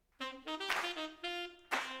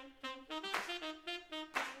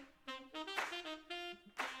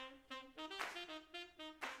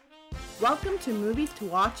Welcome to Movies to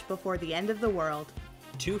Watch Before the End of the World.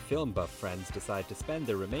 Two film buff friends decide to spend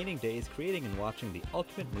their remaining days creating and watching the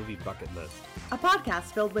ultimate movie bucket list. A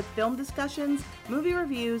podcast filled with film discussions, movie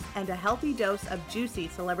reviews, and a healthy dose of juicy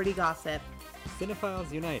celebrity gossip.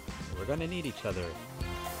 Cinephiles unite. We're gonna need each other.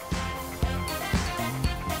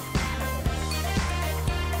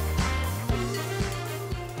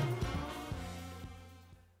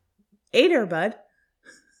 Ader, bud.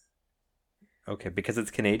 Okay, because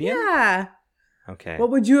it's Canadian? Yeah. Okay. What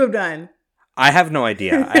would you have done? I have no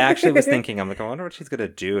idea. I actually was thinking, I wonder what she's gonna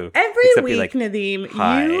do. Every Except be week, like, Nadeem,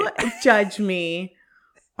 "Hi." you judge me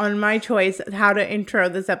on my choice of how to intro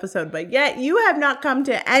this episode, but yet you have not come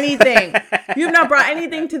to anything. You have not brought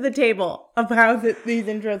anything to the table of how these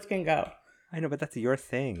intros can go. I know, but that's your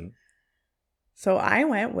thing. So I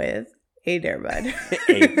went with Ader, bud.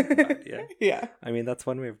 Yeah. Yeah. I mean, that's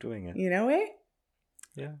one way of doing it. You know, eh?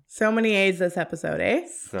 Yeah. So many A's this episode, eh?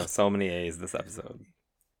 So many A's this episode.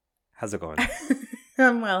 How's it going?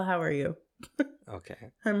 I'm well. How are you? Okay.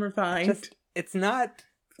 I'm refined. It's not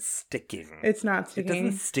sticking. It's not It sticking.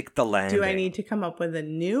 doesn't stick the landing. Do I need to come up with a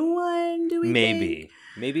new one? Do we think?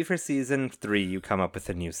 Maybe for season 3 you come up with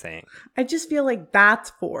a new saying. I just feel like that's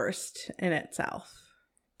forced in itself.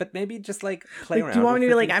 But maybe just like play around. Do you want me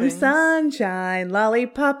to be with like, a I'm few things. sunshine,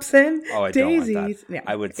 lollipops, and Oh, I daisies? don't want that. Yeah,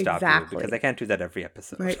 I would stop exactly. you because I can't do that every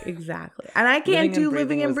episode. Right, exactly. And I can't do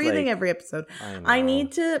living and breathing every episode. I know.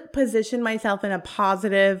 need to position myself in a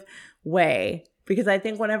positive way. Because I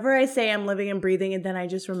think whenever I say I'm living and breathing, and then I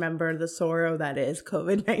just remember the sorrow that is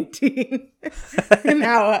COVID-19 and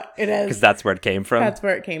how it is. Because that's where it came from. That's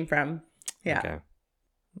where it came from. Yeah.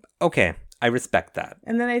 Okay. I respect that.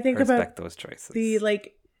 And then I think I respect about those choices. the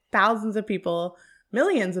thousands of people,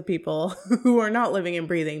 millions of people who are not living and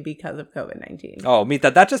breathing because of COVID-19. Oh,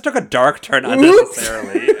 that just took a dark turn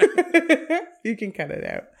unnecessarily. You can cut it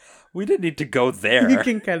out. We didn't need to go there. You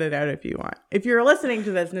can cut it out if you want. If you're listening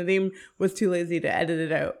to this, Nadeem was too lazy to edit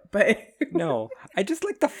it out. But No, I just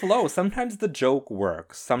like the flow. Sometimes the joke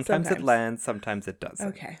works. Sometimes it lands. Sometimes it doesn't.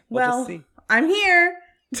 Okay. We'll Well, just see. I'm here.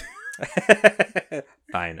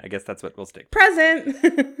 Fine. I guess that's what we'll stick to.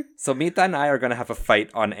 Present. So Mita and I are going to have a fight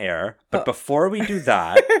on air. But before we do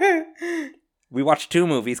that, we watched 2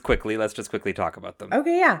 movies quickly. Let's just quickly talk about them.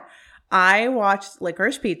 Okay, yeah. I watched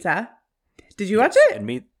Licorice Pizza. Did you watch it?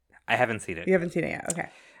 And I haven't seen it. You haven't seen it yet. Okay.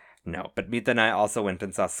 No, but Mita and I also went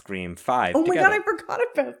and saw Scream 5 Oh my together. God, I forgot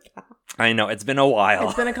about that. I know, it's been a while.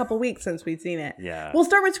 It's been a couple weeks since we've seen it. Yeah. We'll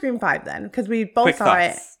start with Scream 5 then, because we both Quick saw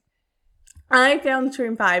it. thoughts. I found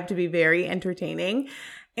Scream 5 to be very entertaining.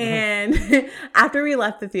 And after we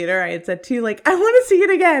left the theater, I had said to you, I want to see it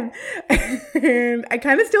again. And I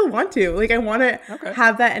kind of still want to. I want to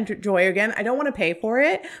have that joy again. I don't want to pay for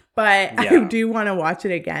it, but I do want to watch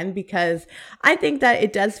it again because I think that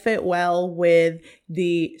it does fit well with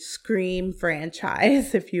the Scream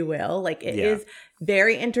franchise, if you will. It is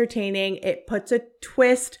very entertaining. It puts a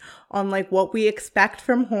twist on what we expect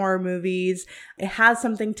from horror movies. It has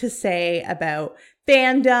something to say about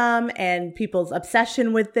fandom and people's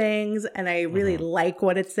obsession with things. And I really like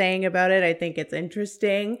what it's saying about it. I think it's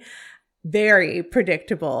interesting. Very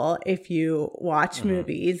predictable if you watch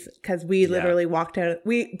movies, because we literally walked out.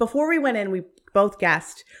 Before we went in, we both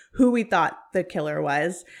guessed who we thought the killer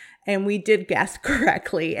was. And we did guess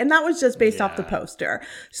correctly. And that was just based off the poster.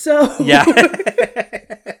 So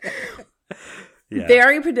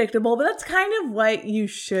very predictable, but that's kind of what you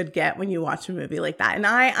should get when you watch a movie like that. And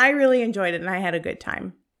I really enjoyed it and I had a good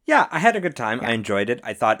time. Yeah, I had a good time. I enjoyed it.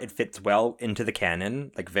 I thought it fits well into the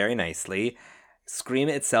canon, very nicely. Scream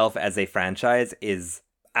itself as a franchise is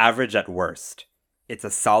average at worst. It's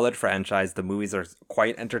a solid franchise. The movies are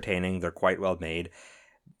quite entertaining. They're quite well made.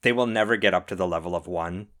 They will never get up to the level of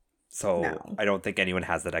 1. So I don't think anyone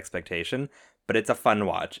has that expectation. But it's a fun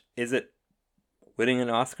watch. Is it winning an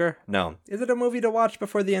Oscar? No. Is it a movie to watch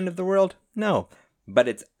before the end of the world? No. But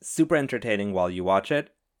it's super entertaining while you watch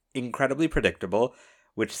it. Incredibly predictable,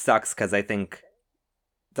 which sucks because I think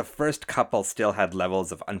the first couple still had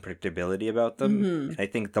levels of unpredictability about them. And I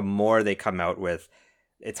think the more they come out with,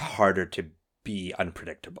 it's harder to be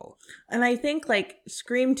unpredictable. And I think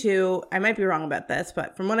Scream 2, I might be wrong about this,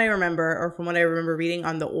 but from what I remember, or from what I remember reading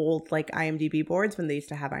on the old IMDb boards, when they used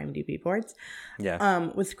to have IMDb boards,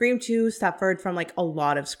 with Scream 2 suffered from a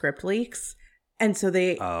lot of script leaks. And so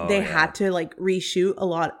they had to reshoot a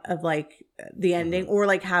lot of the ending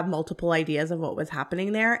or have multiple ideas of what was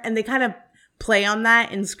happening there. And they kind of play on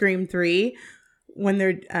that in Scream 3 when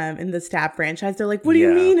they're in the Stab franchise. They're like, what do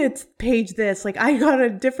you mean it's page this? I got a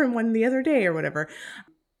different one the other day or whatever.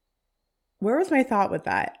 Where was my thought with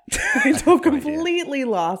that? I completely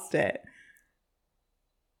lost it.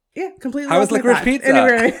 Yeah, completely. How was lost my Licorice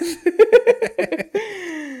thoughts.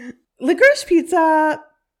 Pizza? Licorice Pizza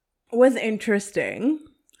was interesting.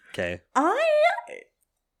 Okay.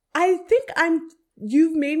 I think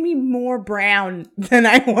you've made me more brown than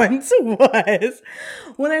I once was.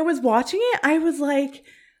 When I was watching it, I was like,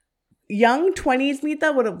 young 20s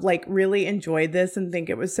Meetha would have like really enjoyed this and think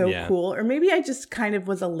it was so cool. Or maybe I just kind of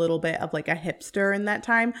was a little bit of like a hipster in that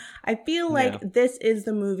time. I feel like this is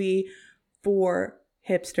the movie for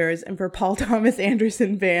hipsters and for Paul Thomas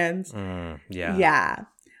Anderson fans. Yeah.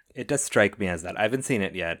 It does strike me as that. I haven't seen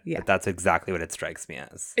it yet, but that's exactly what it strikes me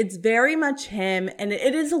as. It's very much him, and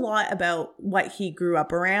it is a lot about what he grew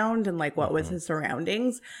up around and like what was his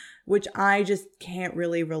surroundings, which I just can't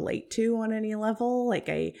really relate to on any level. Like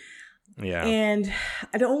and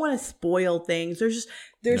I don't want to spoil things.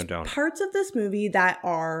 There's parts of this movie that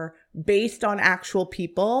are based on actual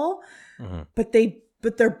people, but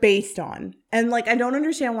they're based on. And like I don't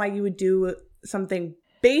understand why you would do something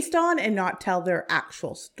based on and not tell their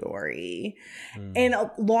actual story. And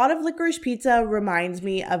a lot of Licorice Pizza reminds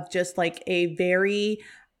me of just like a very,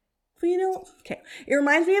 it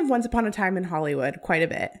reminds me of Once Upon a Time in Hollywood quite a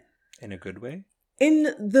bit. In a good way?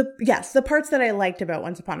 The parts that I liked about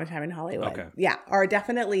Once Upon a Time in Hollywood, are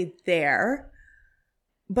definitely there.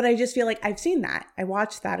 But I just feel like I've seen that. I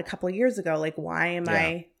watched that a couple of years ago. Like, why am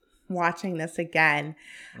I watching this again?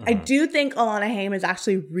 I do think Alana Haim is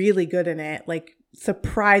actually really good in it. Like,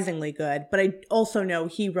 surprisingly good, but I also know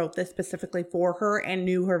he wrote this specifically for her and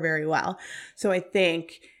knew her very well. So I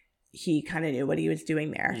think he kind of knew what he was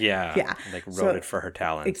doing there. Yeah. Like wrote it for her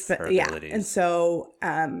talents, her abilities. And so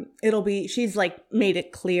she's like made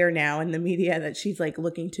it clear now in the media that she's like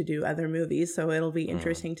looking to do other movies. So it'll be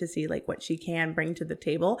interesting to see like what she can bring to the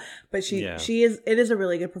table. But it is a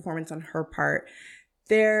really good performance on her part.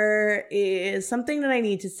 There is something that I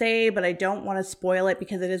need to say, but I don't want to spoil it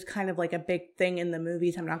because it is kind of like a big thing in the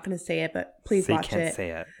movies. I'm not going to say it, but please watch it. You can't say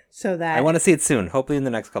it. So that I want to see it soon, hopefully in the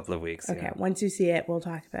next couple of weeks. Okay, once you see it, we'll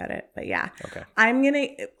talk about it. But yeah. Okay. I'm going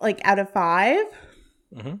to, like, out of 5,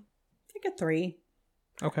 like a 3.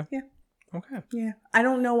 Okay. Yeah. Okay. Yeah. I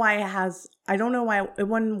don't know why it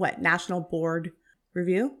won, National Board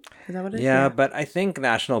Review? Is that what it is? Yeah, but I think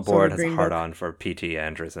National Board has a hard-on for P.T.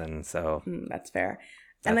 Anderson, so... that's fair.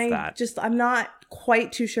 I'm not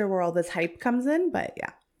quite too sure where all this hype comes in, but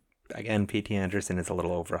yeah. Again, P.T. Anderson is a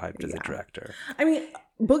little overhyped as a director. I mean,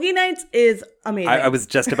 Boogie Nights is amazing. I was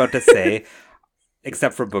just about to say,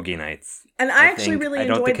 except for Boogie Nights. And I actually really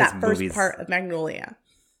enjoyed that first part of Magnolia.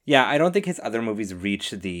 Yeah, I don't think his other movies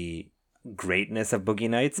reach the greatness of Boogie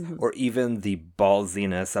Nights or even the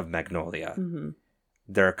ballsiness of Magnolia.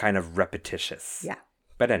 They're kind of repetitious. Yeah.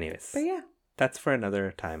 But anyways. But yeah. That's for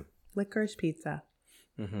another time. Licorice Pizza.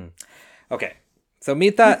 Okay. So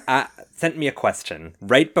Meetha sent me a question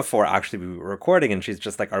right before actually we were recording, and she's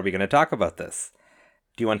just like, are we going to talk about this?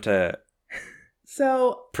 Do you want to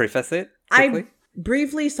preface it quickly? I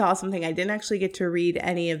briefly saw something. I didn't actually get to read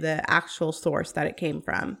any of the actual source that it came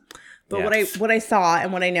from. But what I saw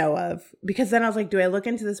and what I know of, because then I was like, do I look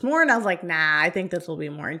into this more? And I was like, nah, I think this will be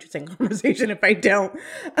a more interesting conversation if I don't.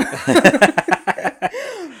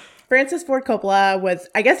 Francis Ford Coppola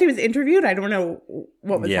I guess he was interviewed. I don't know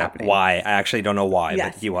what was happening. Why? I actually don't know why,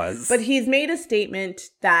 but he was. But he's made a statement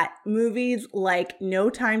that movies like No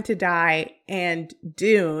Time to Die and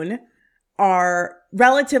Dune are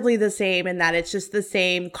relatively the same, and that it's just the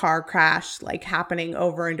same car crash like happening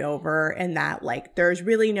over and over, and that like there's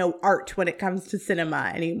really no art when it comes to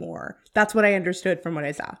cinema anymore. That's what I understood from what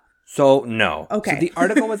I saw. So no. Okay. So the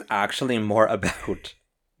article was actually more about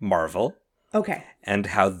Marvel. Okay. And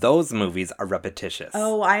how those movies are repetitious.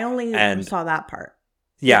 Oh, I only saw that part.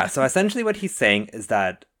 Yeah, so essentially what he's saying is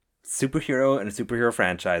that superhero and superhero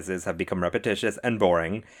franchises have become repetitious and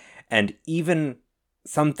boring, and even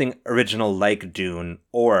something original like Dune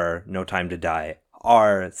or No Time to Die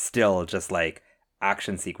are still just like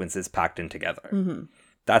action sequences packed in together.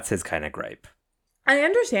 That's his kind of gripe. I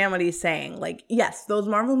understand what he's saying. Like, yes, those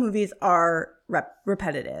Marvel movies are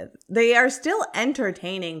repetitive. They are still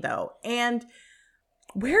entertaining, though. And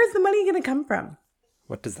where is the money going to come from?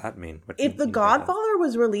 What does that mean? If The Godfather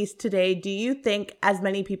was released today, do you think as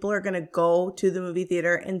many people are going to go to the movie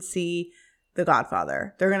theater and see The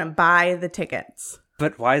Godfather? They're going to buy the tickets.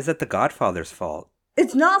 But why is it The Godfather's fault?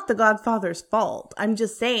 It's not The Godfather's fault. I'm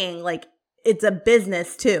just saying, like, it's a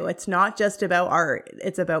business, too. It's not just about art.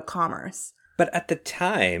 It's about commerce. But at the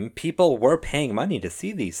time, people were paying money to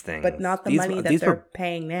see these things. But not the money that they're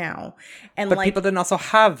paying now. And but people didn't also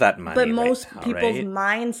have that money. But most people's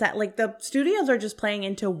mindset, like the studios are just playing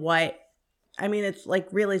into what I mean, it's like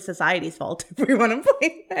really society's fault if we want to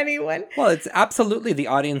blame anyone. Well, it's absolutely the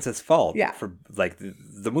audience's fault. Yeah. For like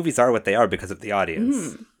the movies are what they are because of the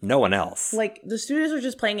audience. No one else. Like the studios are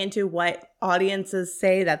just playing into what audiences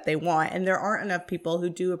say that they want, and there aren't enough people who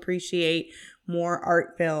do appreciate more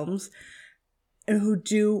art films and who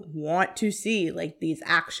do want to see like these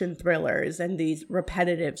action thrillers and these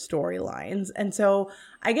repetitive storylines. And so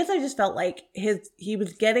I guess I just felt like he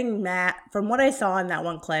was getting mad from what I saw in that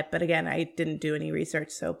one clip. But again, I didn't do any research,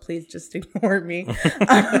 so please just ignore me.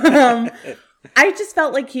 I just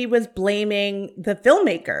felt like he was blaming the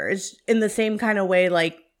filmmakers in the same kind of way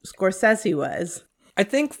like Scorsese was. I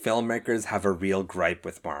think filmmakers have a real gripe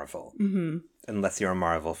with Marvel, unless you're a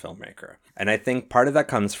Marvel filmmaker. And I think part of that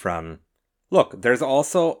comes from, look, there's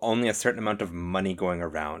also only a certain amount of money going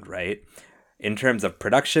around, right? In terms of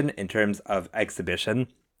production, in terms of exhibition,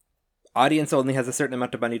 audience only has a certain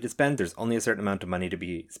amount of money to spend. There's only a certain amount of money to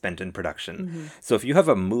be spent in production. So if you have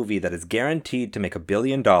a movie that is guaranteed to make $1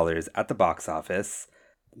 billion at the box office,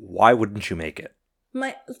 why wouldn't you make it?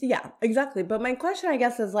 Yeah, exactly. But my question, I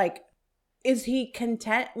guess, is like, is he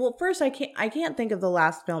content? Well, first, I can't think of the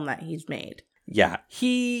last film that he's made. Yeah,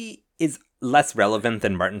 he is less relevant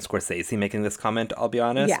than Martin Scorsese making this comment, I'll be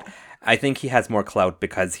honest. Yeah. I think he has more clout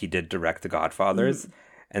because he did direct The Godfathers.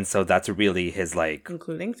 And so that's really his, like...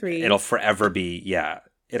 Including 3. It'll forever be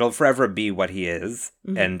what he is.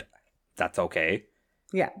 And that's okay.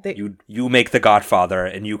 Yeah. You make The Godfather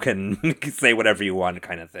and you can say whatever you want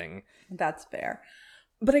kind of thing. That's fair.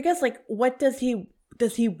 But I guess, like, what does he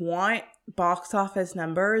want box office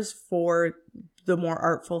numbers for the more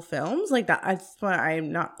artful films? Like, that's why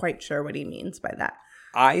I'm not quite sure what he means by that.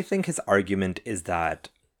 I think his argument is that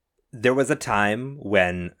there was a time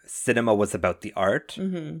when cinema was about the art,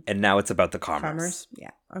 and now it's about the commerce.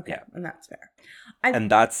 Yeah. Okay. Yeah. And that's fair. And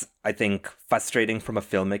that's, I think, frustrating from a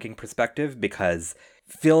filmmaking perspective because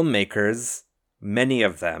filmmakers, many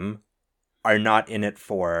of them, are not in it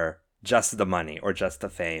for just the money or just the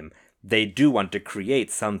fame. They do want to create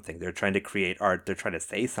something. They're trying to create art. They're trying to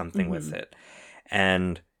say something with it.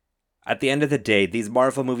 And at the end of the day, these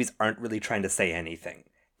Marvel movies aren't really trying to say anything.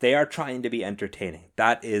 They are trying to be entertaining.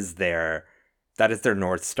 That is their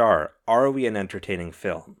North Star. Are we an entertaining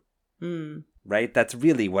film? Right? That's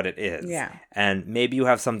really what it is. Yeah. And maybe you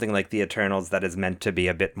have something like The Eternals that is meant to be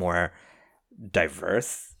a bit more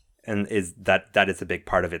diverse, and that is a big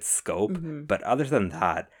part of its scope. But other than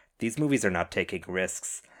that, these movies are not taking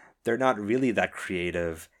risks. They're not really that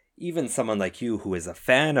creative. Even someone like you who is a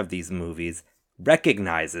fan of these movies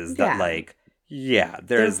recognizes that, like, yeah,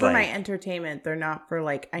 there's they're for like... my entertainment. They're not for,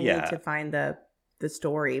 like, I need to find the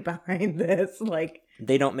story behind this. Like,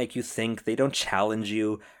 they don't make you think. They don't challenge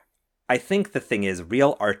you. I think the thing is,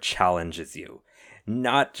 real art challenges you.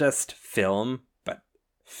 Not just film, but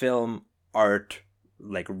film, art,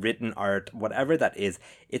 like written art, whatever that is.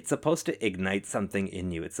 It's supposed to ignite something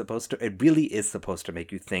in you. It really is supposed to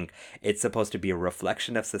make you think. It's supposed to be a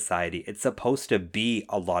reflection of society. It's supposed to be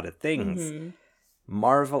a lot of things.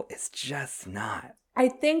 Marvel is just not. I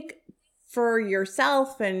think for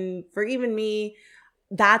yourself and for even me,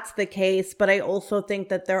 that's the case. But I also think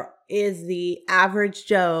that there is the average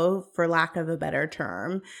Joe, for lack of a better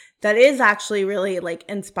term, that is actually really like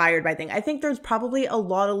inspired by things. I think there's probably a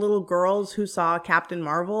lot of little girls who saw Captain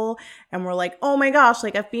Marvel and were like, oh my gosh,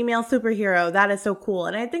 like a female superhero. That is so cool.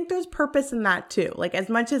 And I think there's purpose in that too. Like, as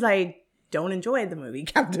much as I don't enjoy the movie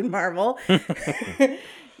Captain Marvel,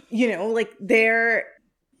 you know, like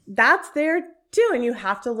that's there too. And you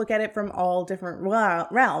have to look at it from all different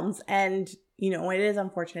realms. And, you know, it is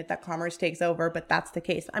unfortunate that commerce takes over, but that's the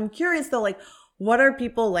case. I'm curious though, like, what are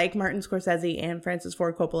people like Martin Scorsese and Francis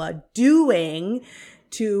Ford Coppola doing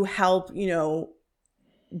to help, you know,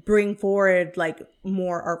 bring forward like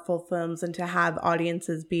more artful films and to have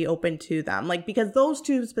audiences be open to them? Like, because those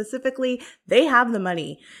two specifically, they have the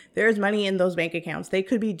money. There's money in those bank accounts. They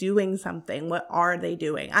could be doing something. What are they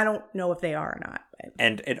doing? I don't know if they are or not. But.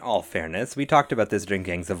 And in all fairness, we talked about this during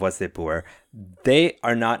Gangs of Wasseypur. They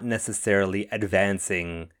are not necessarily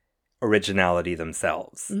advancing originality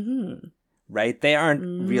themselves. Right? They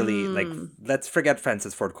aren't really, like, let's forget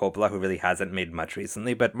Francis Ford Coppola, who really hasn't made much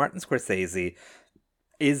recently, but Martin Scorsese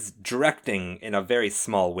is directing in a very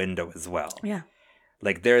small window as well. Yeah.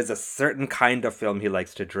 Like, there is a certain kind of film he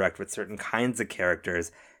likes to direct with certain kinds of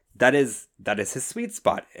characters. That is his sweet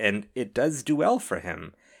spot, and it does do well for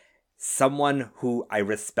him. Someone who I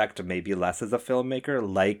respect maybe less as a filmmaker,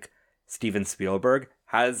 like Steven Spielberg,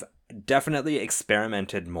 has definitely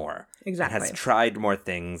experimented more. Exactly. And has tried more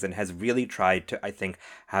things and has really tried to, I think,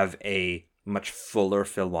 have a much fuller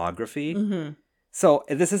filmography. So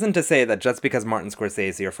this isn't to say that just because Martin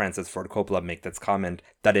Scorsese or Francis Ford Coppola make this comment,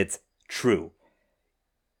 that it's true.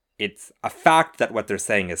 It's a fact that what they're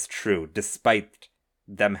saying is true, despite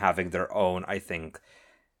them having their own, I think,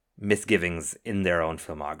 misgivings in their own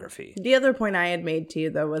filmography. The other point I had made to you,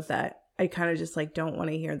 though, was that I kind of just like don't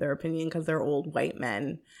want to hear their opinion because they're old white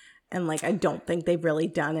men. And like, I don't think they've really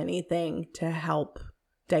done anything to help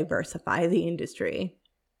diversify the industry.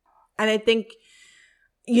 And I think,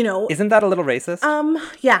 you know, isn't that a little racist?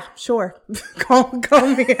 Yeah, sure. call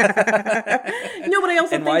me. No, but I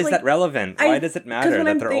also and think, why is like, that relevant? Why does it matter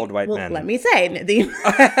that they're old white men? Let me say, Nadine.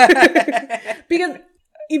 Because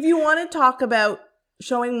if you want to talk about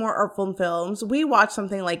showing more artful films, we watched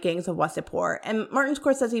something like Gangs of Wasseypur, and Martin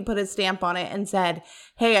Scorsese put his stamp on it and said,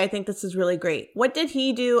 hey, I think this is really great. What did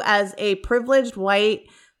he do as a privileged white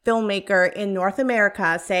filmmaker in North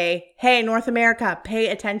America say, hey, North America, pay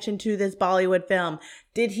attention to this Bollywood film?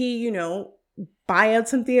 Did he, you know, buy out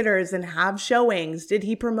some theaters and have showings? Did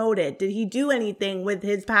he promote it? Did he do anything with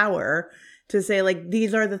his power to say, like,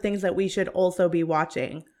 these are the things that we should also be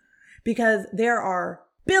watching? Because there are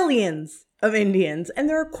billions of Indians, and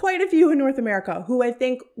there are quite a few in North America who I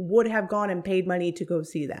think would have gone and paid money to go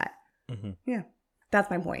see that. Mm-hmm. Yeah, that's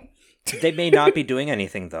my point. They may not be doing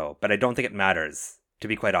anything, though, but I don't think it matters, to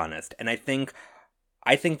be quite honest. And I think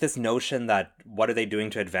this notion that what are they doing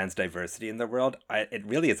to advance diversity in the world, it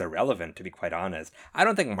really is irrelevant, to be quite honest. I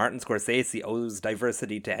don't think Martin Scorsese owes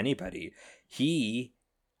diversity to anybody. He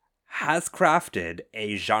has crafted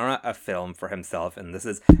a genre of film for himself, and this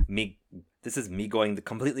is me going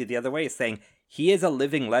completely the other way, saying he is a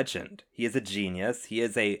living legend. He is a genius. He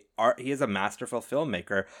is a masterful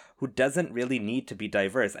filmmaker who doesn't really need to be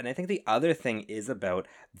diverse. And I think the other thing is about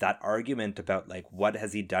that argument about, like, what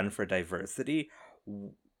has he done for diversity?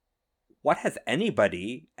 What has any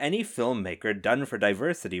filmmaker done for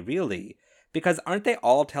diversity, really? Because aren't they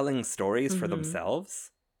all telling stories for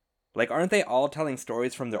themselves? Like, aren't they all telling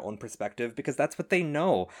stories from their own perspective? Because that's what they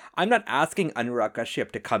know. I'm not asking Anurag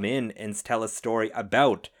Kashyap to come in and tell a story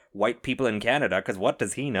about white people in Canada, because what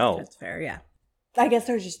does he know? That's fair, yeah. I guess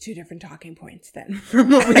there's just two different talking points then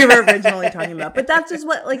from what we were originally talking about. But that's just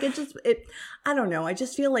what, like, I don't know. I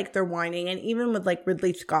just feel like they're whining. And even with, like,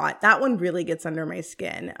 Ridley Scott, that one really gets under my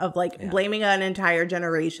skin of, like, blaming an entire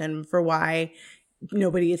generation for why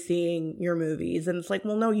nobody is seeing your movies. And it's like,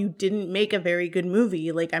 well, no, you didn't make a very good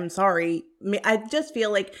movie. Like, I'm sorry. I just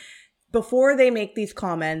feel like before they make these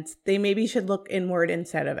comments, they maybe should look inward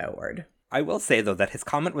instead of outward. I will say, though, that his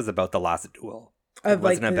comment was about The Last Duel. It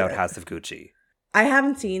wasn't about House of Gucci. I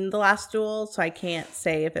haven't seen The Last Duel, so I can't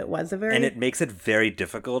say if it was a very... And it makes it very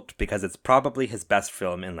difficult because it's probably his best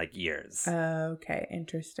film in, like, years. Okay,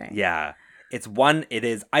 interesting. Yeah.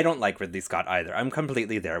 I don't like Ridley Scott either. I'm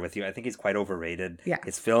completely there with you. I think he's quite overrated. Yeah.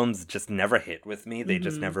 His films just never hit with me. They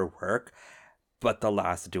just never work. But The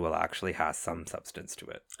Last Duel actually has some substance to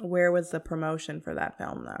it. Where was the promotion for that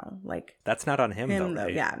film, though? Like, that's not on him though,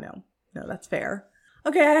 right? Yeah, no, that's fair.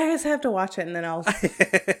 Okay, I guess I have to watch it and then I'll...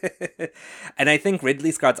 And I think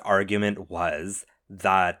Ridley Scott's argument was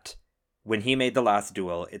that when he made The Last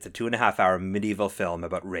Duel, it's a 2.5-hour medieval film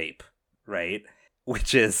about rape, right?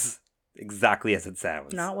 Which is exactly as it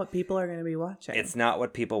sounds. Not what people are going to be watching. It's not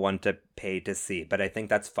what people want to pay to see. But I think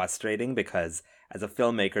that's frustrating because as a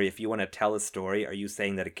filmmaker, if you want to tell a story, are you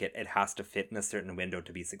saying that it has to fit in a certain window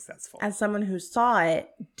to be successful? As someone who saw it,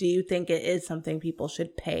 do you think it is something people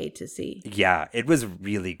should pay to see? Yeah, it was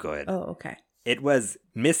really good. Oh, okay. It was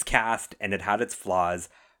miscast and it had its flaws,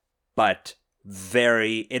 but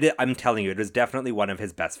I'm telling you, it was definitely one of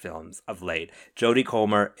his best films of late. Jodie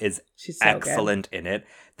Comer is excellent in it.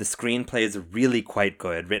 The screenplay is really quite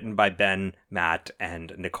good, written by Ben Matt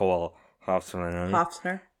and Nicole Hofstner.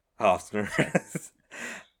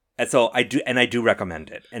 And so I do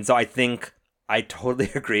recommend it. And so I think I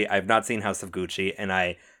totally agree. I've not seen House of Gucci, and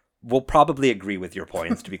I will probably agree with your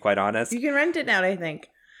points, to be quite honest. You can rent it now, I think.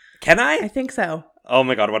 Can I? I think so. Oh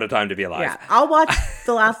my God, what a time to be alive. Yeah, I'll watch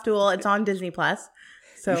The Last Duel. It's on Disney Plus.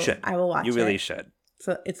 So you should. I will watch it. You really should.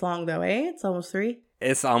 So it's long though, eh? It's almost 3?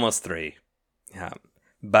 It's almost 3. Yeah.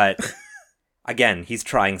 But again, he's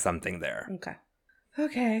trying something there.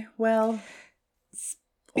 Okay, well.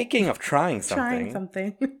 Speaking of trying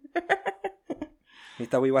something. We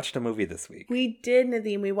thought we watched a movie this week. We did,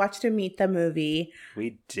 Nadeem. We watched a Meet the movie.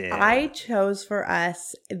 We did. I chose for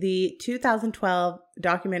us the 2012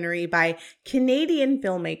 documentary by Canadian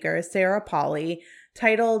filmmaker Sarah Polley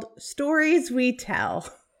titled Stories We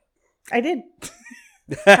Tell. I did.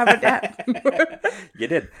 How about that? You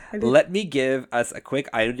did. Let me give us a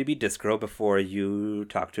quick IMDb discro before you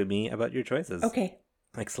talk to me about your choices. Okay.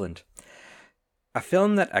 Excellent. A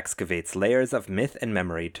film that excavates layers of myth and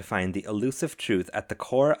memory to find the elusive truth at the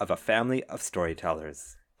core of a family of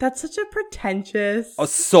storytellers. That's such a pretentious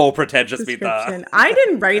So pretentious, description. Mita. I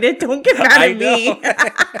didn't write it. Don't get mad at me.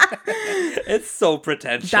 It's so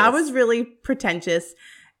pretentious. That was really pretentious.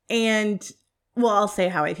 And, well, I'll say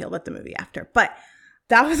how I feel about the movie after. But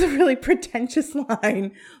that was a really pretentious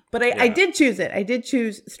line. But I did choose it. I did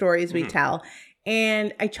choose Stories We Tell.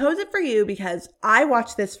 And I chose it for you because I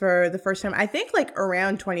watched this for the first time, I think like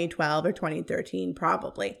around 2012 or 2013,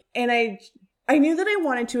 probably. And I knew that I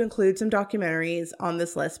wanted to include some documentaries on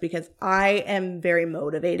this list because I am very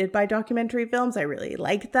motivated by documentary films. I really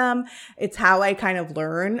like them. It's how I kind of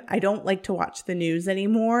learn. I don't like to watch the news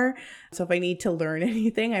anymore. So if I need to learn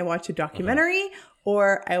anything, I watch a documentary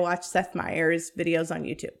or I watch Seth Meyers videos on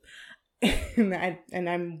YouTube. and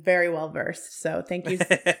I'm very well versed. So thank you.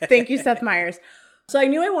 Thank you, Seth Meyers. So I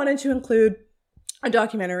knew I wanted to include a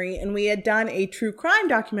documentary, and we had done a true crime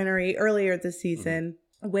documentary earlier this season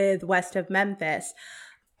with West of Memphis.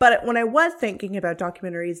 But when I was thinking about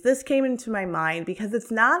documentaries, this came into my mind because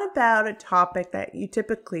it's not about a topic that you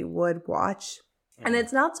typically would watch. And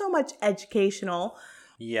it's not so much educational.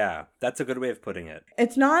 Yeah, that's a good way of putting it.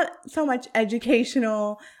 It's not so much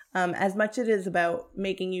educational as much as it is about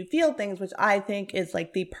making you feel things, which I think is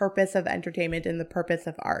like the purpose of entertainment and the purpose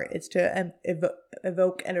of art. It's to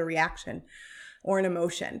evoke a reaction or an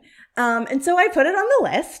emotion. And so I put it on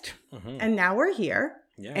the list, and now we're here,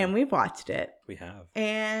 and we've watched it. We have.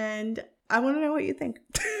 And I want to know what you think.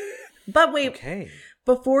 But wait,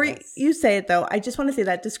 before you say it, though, I just want to say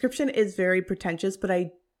that description is very pretentious, but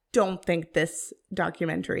I don't think this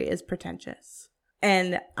documentary is pretentious.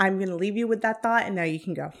 And I'm going to leave you with that thought, and now you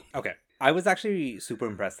can go. Okay. I was actually super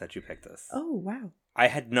impressed that you picked this. Oh, wow. I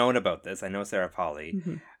had known about this. I know Sarah Polley,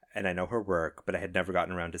 and I know her work, but I had never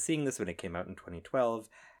gotten around to seeing this when it came out in 2012,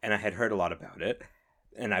 and I had heard a lot about it.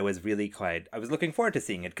 And I was really I was looking forward to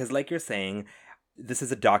seeing it, because like you're saying, this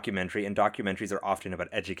is a documentary, and documentaries are often about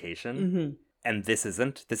education. And this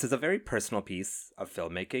isn't. This is a very personal piece of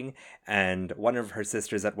filmmaking. And one of her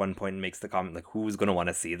sisters at one point makes the comment, like, who's going to want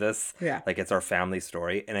to see this? Yeah. Like, it's our family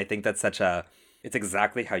story. And I think that's it's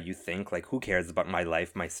exactly how you think. Like, who cares about my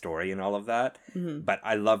life, my story, and all of that? But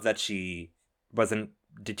I love that she wasn't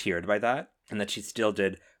deterred by that and that she still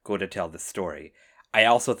did go to tell the story. I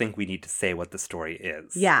also think we need to say what the story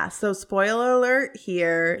is. Yeah. So spoiler alert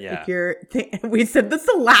here. Yeah. If you're, we said this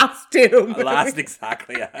the last two.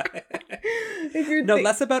 Exactly. Yeah.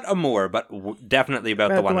 Less about Amour, but definitely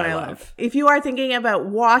about the one I love. If you are thinking about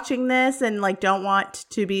watching this and like don't want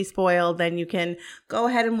to be spoiled, then you can go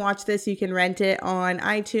ahead and watch this. You can rent it on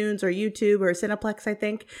iTunes or YouTube or Cineplex, I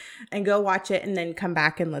think, and go watch it and then come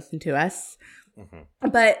back and listen to us.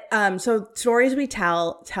 But so Stories We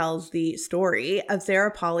Tell tells the story of Sarah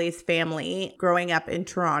Polley's family growing up in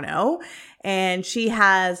Toronto. And she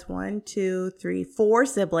has 4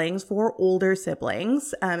 siblings, 4 older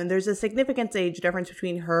siblings. And there's a significant age difference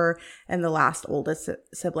between her and the last oldest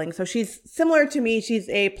sibling. So she's similar to me. She's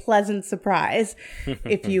a pleasant surprise,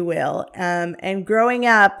 if you will. And growing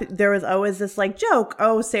up, there was always this like joke,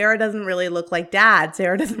 oh, Sarah doesn't really look like dad.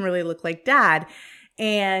 Sarah doesn't really look like dad.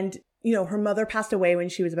 And you know, her mother passed away when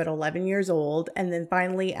she was about 11 years old. And then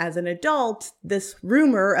finally, as an adult, this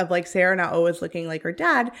rumor of like Sarah not always looking like her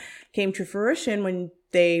dad came to fruition when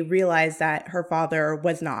they realized that her father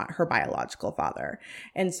was not her biological father.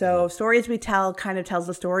 And so Stories We Tell kind of tells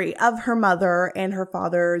the story of her mother and her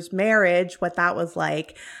father's marriage, what that was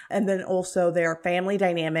like, and then also their family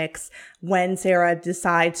dynamics when Sarah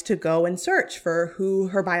decides to go and search for who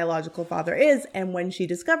her biological father is and when she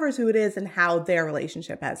discovers who it is and how their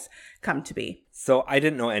relationship has come to be. So I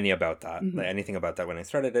didn't know anything about that when I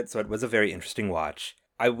started it, so it was a very interesting watch.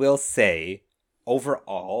 I will say,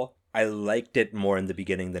 overall, I liked it more in the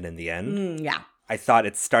beginning than in the end. Yeah. I thought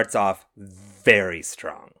it starts off very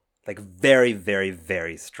strong. Like very, very,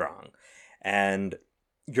 very strong. And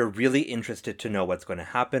you're really interested to know what's going to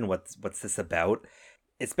happen. What's this about?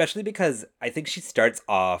 Especially because I think she starts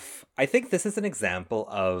off... I think this is an example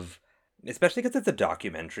of... Especially because it's a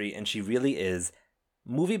documentary and she really is...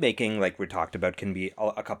 Movie making, like we talked about, can be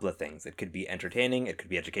a couple of things. It could be entertaining. It could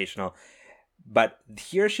be educational. But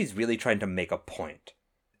here she's really trying to make a point.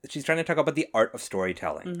 She's trying to talk about the art of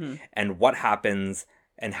storytelling and what happens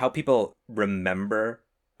and how people remember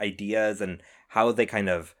ideas and how they kind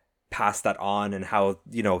of pass that on and how,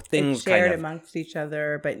 you know, things it's shared kind of amongst each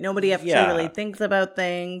other, but nobody actually really thinks about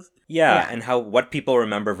things. Yeah, and how what people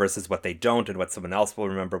remember versus what they don't and what someone else will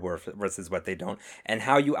remember versus what they don't and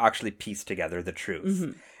how you actually piece together the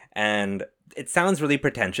truth. And it sounds really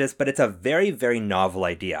pretentious, but it's a very, very novel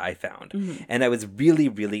idea, I found. And I was really,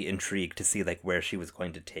 really intrigued to see like where she was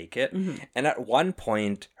going to take it. And at one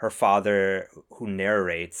point, her father, who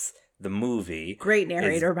narrates the movie, Great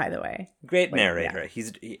narrator, by the way. Great narrator.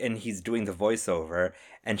 Yeah. He's doing the voiceover,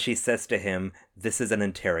 and she says to him, "This is an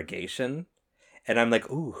interrogation." And I'm like,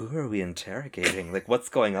 "Ooh, who are we interrogating? Like, what's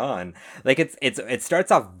going on?" Like, it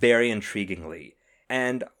starts off very intriguingly.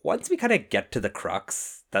 And once we kind of get to the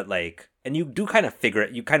crux that like, and you do kind of figure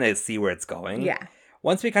it, you kind of see where it's going. Yeah.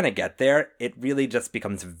 Once we kind of get there, it really just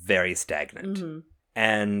becomes very stagnant.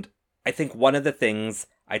 And I think one of the things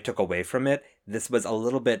I took away from it, this was a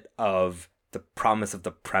little bit of the promise of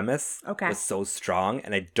the premise was so strong,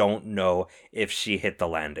 and I don't know if she hit the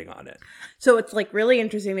landing on it. So it's like really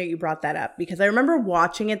interesting that you brought that up, because I remember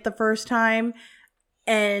watching it the first time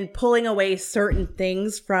and pulling away certain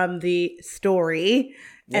things from the story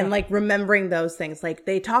and like remembering those things. Like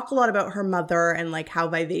they talk a lot about her mother and like how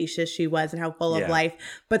vivacious she was and how full of life,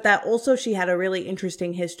 but that also she had a really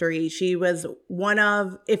interesting history. She was one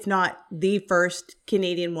of, if not the first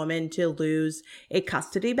Canadian woman to lose a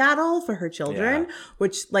custody battle for her children,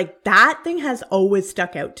 which like that thing has always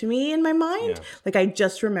stuck out to me in my mind. Like I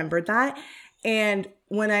just remembered that. And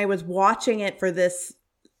when I was watching it for this,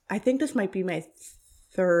 I think this might be my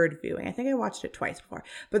third viewing. I think I watched it twice before.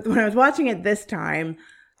 But when I was watching it this time,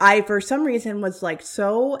 I, for some reason, was like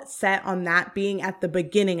so set on that being at the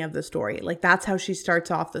beginning of the story. Like that's how she starts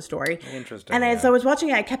off the story. Interesting. And as I was watching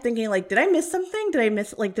it, I kept thinking like, did I miss something? Did I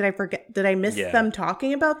miss them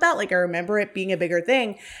talking about that? Like I remember it being a bigger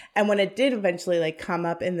thing. And when it did eventually like come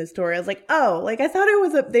up in the story, I was like, oh, like I thought it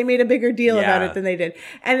was they made a bigger deal about it than they did.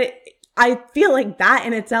 And I feel like that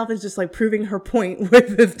in itself is just like proving her point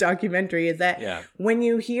with this documentary, is that when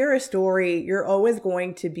you hear a story, you're always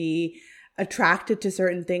going to be attracted to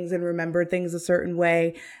certain things and remember things a certain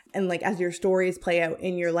way. And like as your stories play out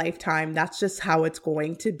in your lifetime, that's just how it's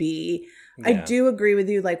going to be. I do agree with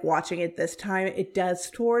you, like watching it this time, it does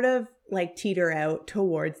sort of like teeter out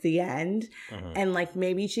towards the end. And like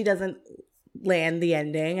maybe she doesn't land the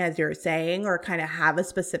ending as you're saying, or kind of have a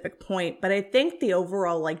specific point, but I think the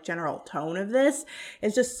overall like general tone of this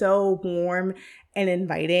is just so warm and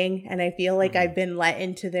inviting, and I feel like I've been let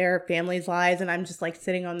into their families' lives, and I'm just like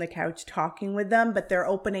sitting on the couch talking with them, but they're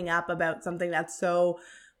opening up about something that's so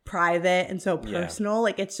private and so personal.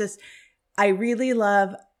 Like it's just, I really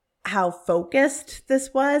love how focused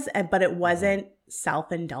this was, but it wasn't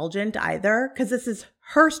self-indulgent either, because this is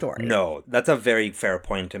her story. No, that's a very fair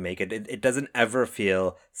point to make. It doesn't ever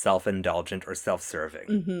feel self-indulgent or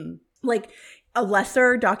self-serving. Like a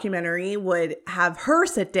lesser documentary would have her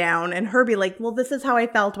sit down and her be like, well, this is how I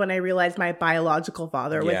felt when I realized my biological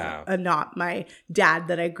father was not my dad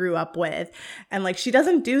that I grew up with. And like, she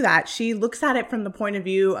doesn't do that. She looks at it from the point of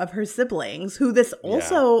view of her siblings, who this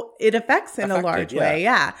also, it affects in a large way.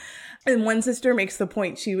 Yeah. And one sister makes the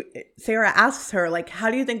point, Sarah asks her, like, how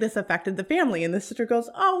do you think this affected the family? And the sister goes,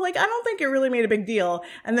 oh, like, I don't think it really made a big deal.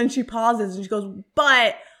 And then she pauses and she goes,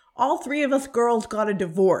 but all three of us girls got a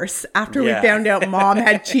divorce after we found out mom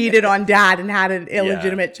had cheated on dad and had an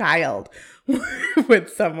illegitimate child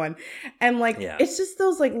with someone. And like, it's just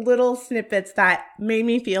those like little snippets that made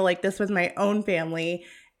me feel like this was my own family,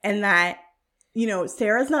 and that, you know,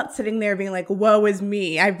 Sarah's not sitting there being like, woe is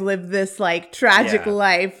me, I've lived this like tragic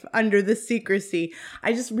life under the secrecy.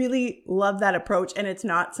 I just really love that approach. And it's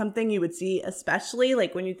not something you would see, especially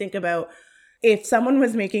like when you think about if someone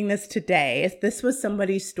was making this today, if this was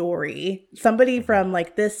somebody's story, somebody from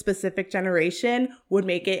like this specific generation would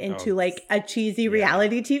make it into like a cheesy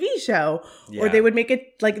reality TV show, or they would make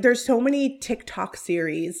it like, there's so many TikTok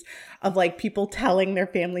series of like people telling their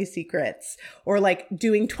family secrets, or like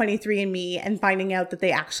doing 23andMe and finding out that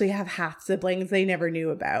they actually have half siblings they never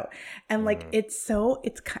knew about. And like, it's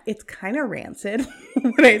kind of rancid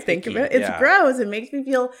when I think about it. It's gross. It makes me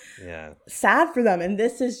feel sad for them. And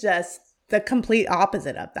this is just the complete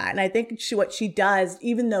opposite of that. And I think what she does,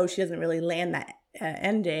 even though she doesn't really land that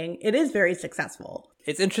ending, it is very successful.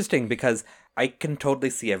 It's interesting because I can totally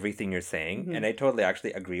see everything you're saying, and I totally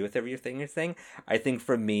actually agree with everything you're saying. I think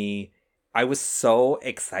for me, I was so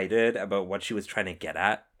excited about what she was trying to get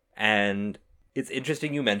at. And it's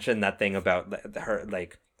interesting you mentioned that thing about her,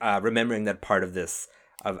 like, remembering that part of this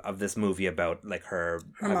of this movie about like her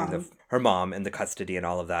having her mom and the custody and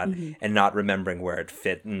all of that, and not remembering where it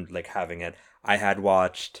fit, and like having it. I had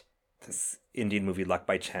watched this Indian movie Luck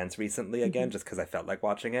by Chance recently again, just because I felt like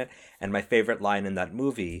watching it, and my favorite line in that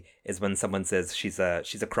movie is when someone says she's a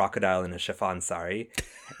crocodile in a chiffon sari,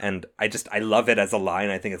 and I love it as a line.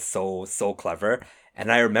 I think it's so clever,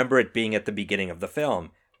 and I remember it being at the beginning of the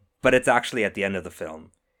film, but it's actually at the end of the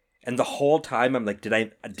film. And the whole time I'm like, did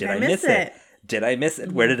I miss it? Did I miss it?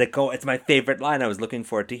 Mm-hmm. Where did it go? It's my favorite line. I was looking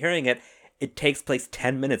forward to hearing it. It takes place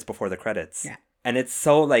 10 minutes before the credits. Yeah. And it's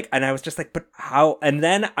so like, and I was just like, but how? And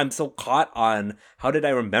then I'm so caught on how did I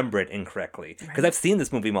remember it incorrectly? Because I've seen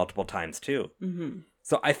this movie multiple times too. Mm-hmm.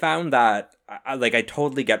 So I found that, I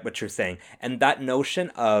totally get what you're saying. And that notion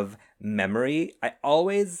of memory, I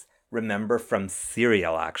always remember from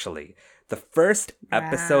Serial, actually. The first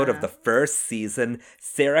episode of the first season,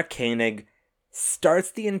 Sarah Koenig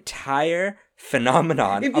starts the entire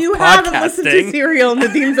phenomenon of podcasting. If you haven't listened to Serial,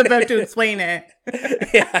 Nadim's about to explain it.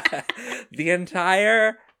 Yeah. The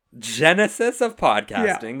entire genesis of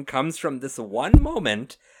podcasting comes from this one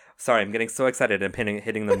moment. Sorry, I'm getting so excited. I'm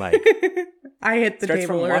hitting the mic. I hit the Starts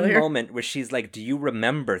table from earlier. one moment where she's like, do you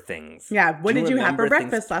remember things? Yeah, what did you have for remember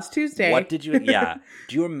breakfast last Tuesday? What did you, yeah.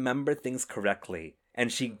 Do you remember things correctly?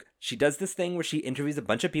 And she does this thing where she interviews a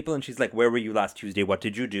bunch of people and she's like, where were you last Tuesday? What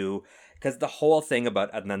did you do? Because the whole thing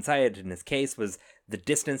about Adnan Syed in his case was the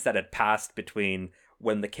distance that had passed between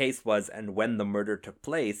when the case was and when the murder took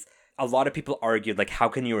place. A lot of people argued, like, how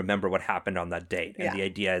can you remember what happened on that date? And the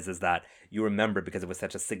idea is that you remember because it was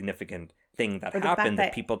such a significant thing that happened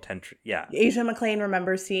that people tend to, Asia McLean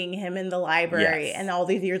remembers seeing him in the library, Yes. and all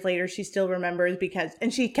these years later, she still remembers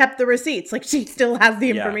and she kept the receipts. Like, she still has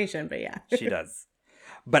the information, but she does.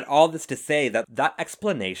 But all this to say that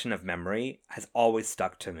explanation of memory has always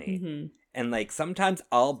stuck to me. Mm-hmm. And, like, sometimes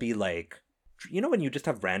I'll be like, you know, when you just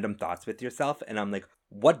have random thoughts with yourself, and I'm like,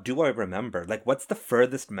 what do I remember? Like, what's the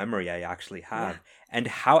furthest memory I actually have? Yeah. And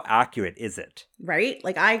how accurate is it? Right?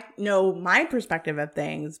 Like, I know my perspective of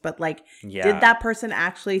things, but, like, did that person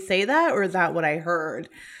actually say that? Or is that what I heard?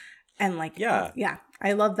 And, like,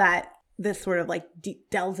 I love that this sort of, like,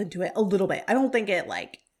 delves into it a little bit. I don't think it,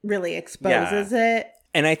 like, really exposes it.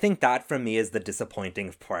 And I think that, for me, is the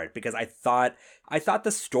disappointing part. Because I thought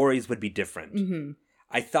the stories would be different. Mm-hmm.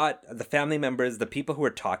 I thought the family members, the people who were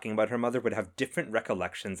talking about her mother, would have different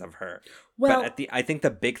recollections of her. Well, but I think the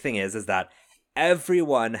big thing is that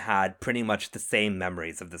everyone had pretty much the same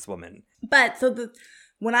memories of this woman. But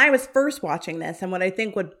when I was first watching this, and what I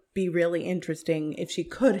think would be really interesting if she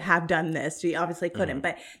could have done this, she obviously couldn't,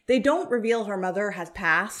 but they don't reveal her mother has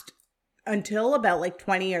passed until about like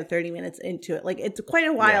 20 or 30 minutes into it. Like, it's quite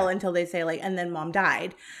a while until they say, like, and then mom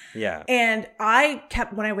died. Yeah. And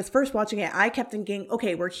when I was first watching it, I kept thinking,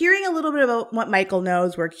 okay, we're hearing a little bit about what Michael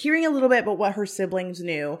knows. We're hearing a little bit about what her siblings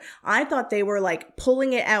knew. I thought they were like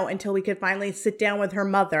pulling it out until we could finally sit down with her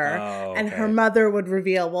mother and her mother would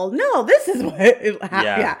reveal, well, no, this is what happened.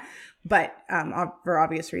 Yeah. But for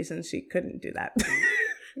obvious reasons, she couldn't do that.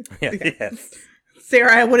 Yes.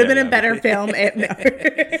 Sarah, it would have been a better film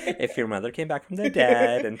if your mother came back from the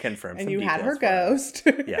dead and confirmed and some you details had her ghost.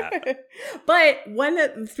 Yeah. But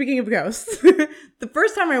speaking of ghosts, the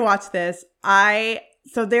first time I watched this,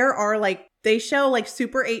 so there are like, they show like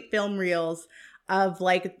Super 8 film reels of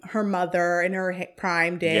like her mother in her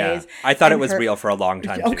prime days. Yeah. I thought it was real for a long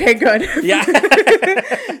time. Okay, good. Yeah.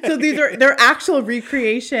 So they're actual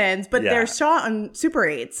recreations, but they're shot on Super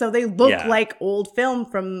 8. So they look like old film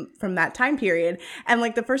from that time period. And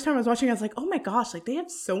like the first time I was watching, I was like, oh my gosh, like they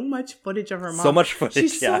have so much footage of her mom. So much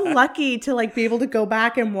footage. She's so lucky to like be able to go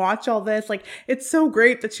back and watch all this. Like, it's so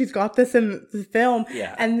great that she's got this in the film.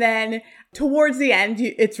 Yeah. And then towards the end,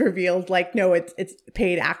 it's revealed like, no, it's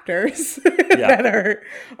paid actors that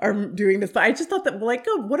are doing this. But I just thought that, like,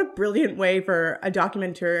 oh, what a brilliant way for a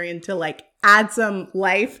documentarian to like add some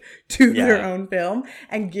life to their own film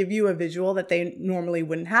and give you a visual that they normally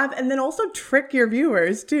wouldn't have. And then also trick your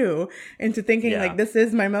viewers too into thinking like, this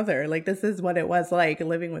is my mother. Like, this is what it was like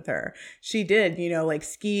living with her. She did, like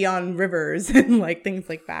ski on rivers and like things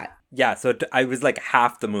like that. Yeah, so I was like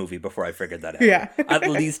half the movie before I figured that out. Yeah. At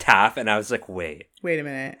least half, and I was like, wait a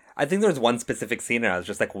minute. I think there was one specific scene, and I was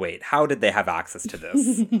just like, wait, how did they have access to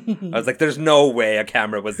this? I was like, there's no way a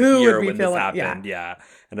camera was here when this happened. Yeah.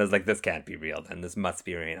 And I was like, this can't be real, then this must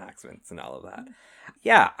be reenactments and all of that.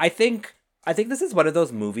 Yeah, I think this is one of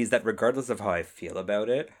those movies that regardless of how I feel about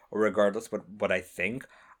it, or regardless what I think,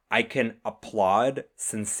 I can applaud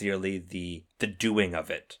sincerely the doing of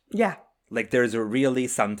it. Yeah. Like, there's really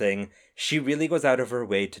something, she really goes out of her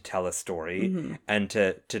way to tell a story and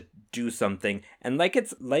to do something. And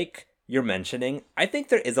like you're mentioning, I think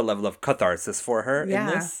there is a level of catharsis for her in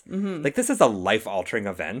this. Mm-hmm. Like, this is a life-altering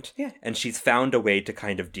event. Yeah. And she's found a way to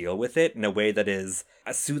kind of deal with it in a way that is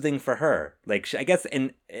soothing for her. Like, I guess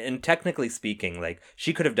in technically speaking, like,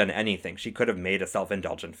 she could have done anything. She could have made a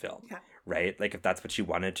self-indulgent film. Yeah. right? Like if that's what she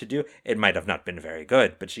wanted to do, it might have not been very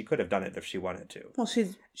good, but she could have done it if she wanted to. Well,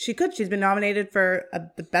 she's been nominated for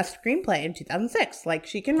the best screenplay in 2006. Like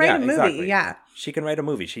she can write a movie. Exactly. Yeah. She can write a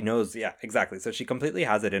movie. She knows, yeah, exactly. So she completely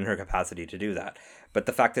has it in her capacity to do that. But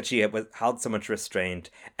the fact that she held so much restraint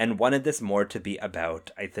and wanted this more to be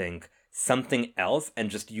about, I think, something else and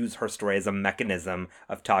just use her story as a mechanism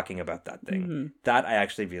of talking about that thing. That I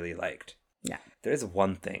actually really liked. Yeah. There is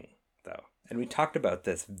one thing, though, and we talked about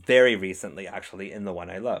this very recently, actually, in The One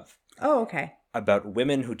I Love. Oh, okay. About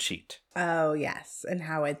women who cheat. Oh, yes. And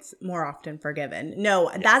how it's more often forgiven.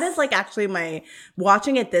 No, that is like actually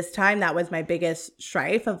watching it this time, that was my biggest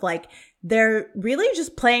strife of like, they're really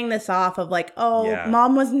just playing this off of like,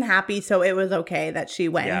 mom wasn't happy, so it was okay that she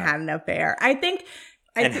went and had an affair.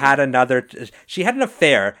 She had an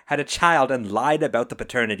affair, had a child, and lied about the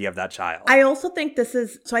paternity of that child. I also think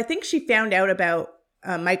I think she found out about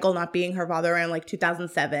Michael not being her father around like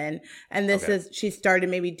 2007. And she started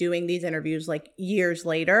maybe doing these interviews like years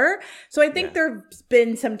later. So I think there's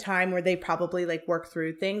been some time where they probably like work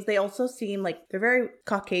through things. They also seem like they're very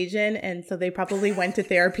Caucasian. And so they probably went to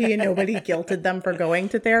therapy and nobody guilted them for going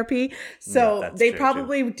to therapy. So they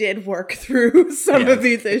probably did work through some of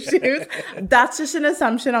these issues. That's just an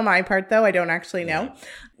assumption on my part though. I don't actually know.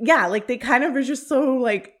 Yeah, like they kind of were just so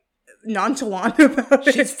like nonchalant about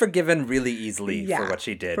it. She's forgiven really easily for what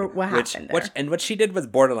she did. For what happened there. And what she did was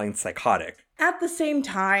borderline psychotic. At the same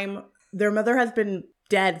time, their mother has been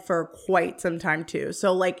dead for quite some time too.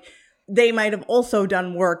 So like they might have also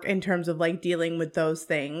done work in terms of like dealing with those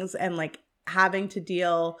things and like having to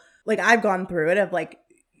deal, like I've gone through it of like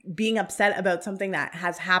being upset about something that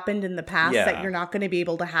has happened in the past that you're not going to be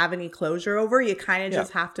able to have any closure over. You kind of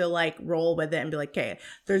just have to like roll with it and be like, okay,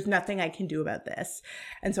 there's nothing I can do about this.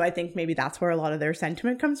 And so I think maybe that's where a lot of their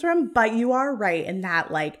sentiment comes from. But you are right in that,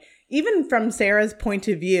 like, even from Sarah's point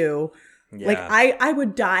of view, like I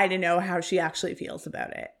would die to know how she actually feels about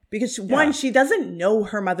it. Because one, she doesn't know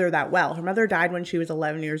her mother that well. Her mother died when she was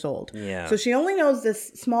 11 years old. Yeah. So she only knows this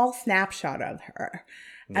small snapshot of her.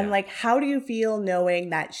 And like, how do you feel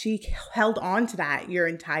knowing that she held on to that your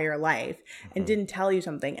entire life and didn't tell you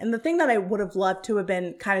something? And the thing that I would have loved to have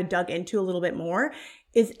been kind of dug into a little bit more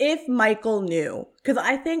is if Michael knew, because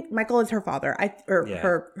I think Michael is her father,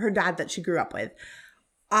 her dad that she grew up with.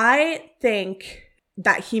 I think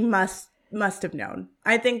that he must have known.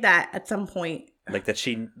 I think that at some point, like that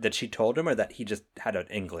she told him, or that he just had an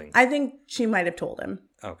inkling. I think she might have told him.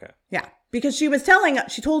 Okay. Yeah. Because she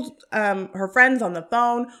told her friends on the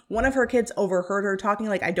phone. One of her kids overheard her talking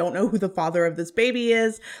like, I don't know who the father of this baby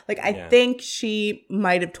is. Like, I think she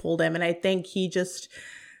might have told him. And I think he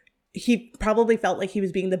probably felt like he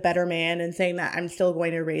was being the better man and saying that I'm still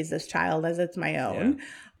going to raise this child as it's my own. Yeah.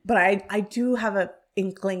 But I do have an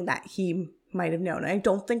inkling that he might have known. I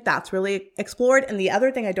don't think that's really explored. And the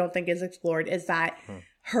other thing I don't think is explored is that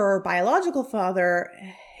her biological father,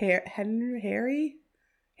 Harry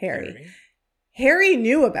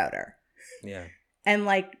knew about her. Yeah. And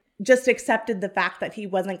like just accepted the fact that he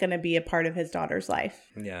wasn't going to be a part of his daughter's life.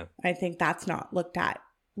 Yeah. I think that's not looked at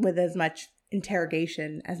with as much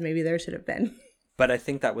interrogation as maybe there should have been. But I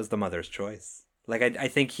think that was the mother's choice. Like I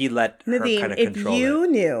think he let Nadine, her kind of control it. If you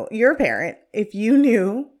knew, you're a parent, if you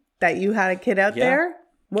knew that you had a kid out there.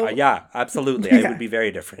 Well, yeah, absolutely. I would be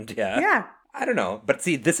very different. Yeah. Yeah. I don't know. But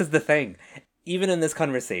see, this is the thing. Even in this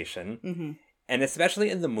conversation, and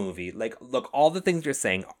especially in the movie, like, look, all the things you're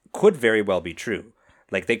saying could very well be true.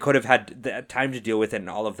 Like, they could have had the time to deal with it and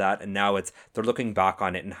all of that. And now they're looking back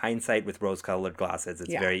on it in hindsight with rose-colored glasses.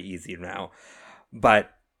 It's very easy now.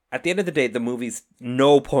 But at the end of the day, the movie's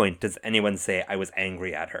no point does anyone say I was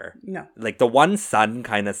angry at her. No. Like, the one son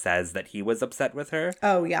kind of says that he was upset with her.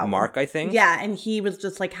 Oh, yeah. Mark, I think. Yeah, and he was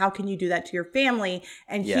just like, how can you do that to your family?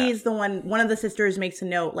 And he's the one of the sisters makes a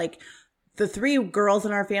note, like, the 3 girls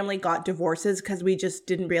in our family got divorces because we just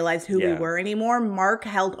didn't realize who we were anymore. Mark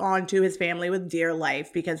held on to his family with dear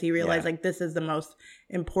life because he realized, like, this is the most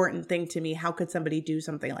important thing to me. How could somebody do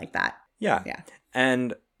something like that? Yeah. Yeah.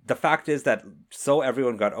 And the fact is that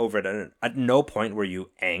everyone got over it, and at no point were you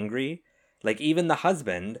angry. Like, even the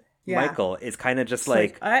husband, Michael, is kind of just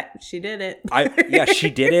like she did it. She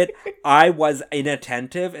did it. I was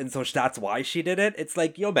inattentive, and so that's why she did it. It's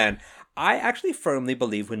like, yo, man, I actually firmly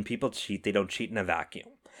believe when people cheat, they don't cheat in a vacuum.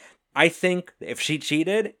 I think if she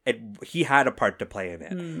cheated, he had a part to play in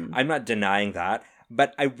it. I'm not denying that,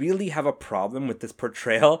 but I really have a problem with this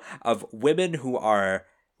portrayal of women who are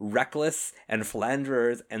reckless and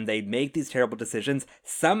philanderers, and they make these terrible decisions,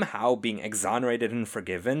 somehow being exonerated and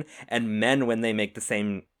forgiven, and men, when they make the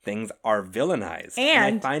same things are villainized.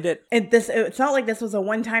 And I find it... it's not like this was a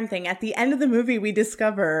one-time thing. At the end of the movie, we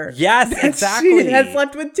discover Yes, that exactly. she has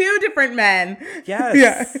slept with 2 different men. Yes.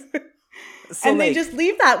 Yeah. So, and like, they just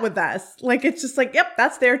leave that with us. Like, it's just like, yep,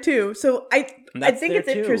 that's there too. So I think it's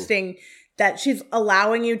interesting that she's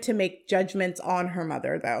allowing you to make judgments on her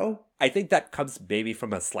mother, though. I think that comes maybe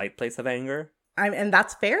from a slight place of anger. And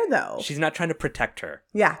that's fair, though. She's not trying to protect her.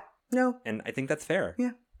 Yeah. No. And I think that's fair.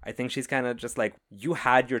 Yeah. I think she's kind of just like, you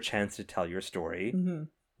had your chance to tell your story. Mm-hmm.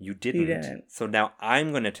 You didn't. So now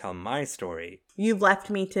I'm going to tell my story. You've left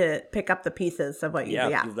me to pick up the pieces of what you...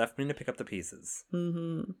 Yeah, you left me to pick up the pieces.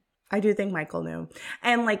 Mm-hmm. I do think Michael knew.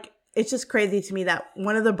 And, like, it's just crazy to me that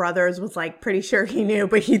one of the brothers was, like, pretty sure he knew,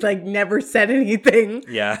 but he, like, never said anything.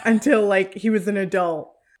 Yeah. Until, like, he was an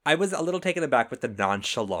adult. I was a little taken aback with the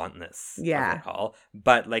nonchalantness of it all.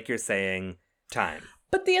 But, like you're saying, time.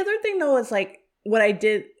 But the other thing, though, is, like, what I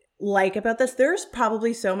did like about this, there's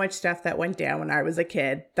probably so much stuff that went down when I was a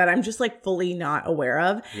kid that I'm just, like, fully not aware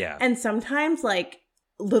of. Yeah. And sometimes, like,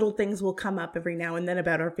 little things will come up every now and then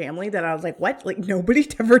about our family that I was like, what? Like, nobody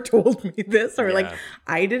ever told me this, or like,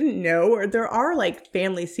 I didn't know, or there are like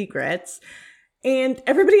family secrets, and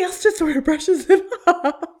everybody else just sort of brushes it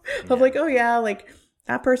off of like, oh yeah, like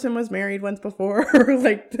that person was married once before, or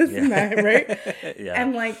like this and that, right?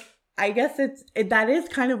 And like, I guess that is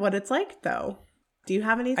kind of what it's like, though. Do you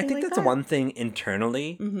have anything I think like that's that? one thing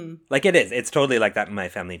internally. Mm-hmm. Like it is. It's totally like that in my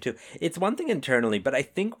family too. It's one thing internally, but I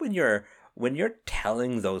think when you're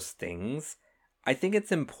telling those things, I think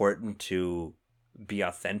it's important to be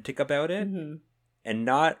authentic about it and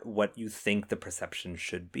not what you think the perception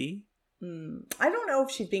should be. I don't know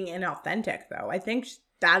if she's being inauthentic, though. I think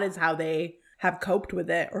that is how they have coped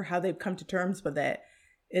with it, or how they've come to terms with it,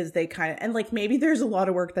 is they kind of, and like maybe there's a lot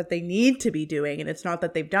of work that they need to be doing, and it's not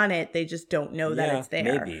that they've done it, they just don't know that it's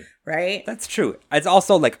there. Maybe. Right? That's true. It's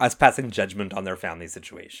also like us passing judgment on their family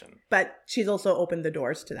situation. But she's also opened the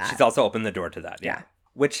doors to that. She's also opened the door to that, yeah.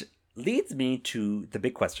 Which leads me to the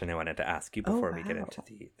big question I wanted to ask you before we get into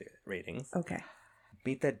the ratings. Okay.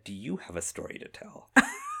 Meeta, do you have a story to tell?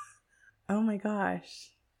 Oh my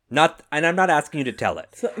gosh. And I'm not asking you to tell it.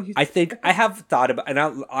 So I think I have thought about,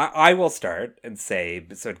 and I will start and say,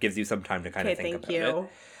 so it gives you some time to kind of think about it.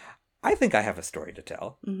 I think I have a story to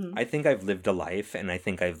tell. Mm-hmm. I think I've lived a life, and I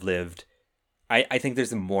think I've lived, I think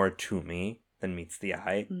there's more to me than meets the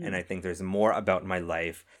eye, and I think there's more about my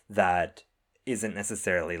life that isn't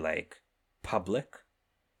necessarily like public.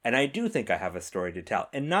 And I do think I have a story to tell,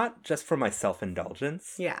 and not just for my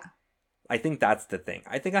self-indulgence. Yeah. I think that's the thing.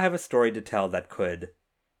 I think I have a story to tell that could,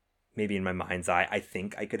 maybe in my mind's eye, I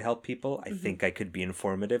think I could help people. I think I could be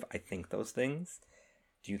informative. I think those things.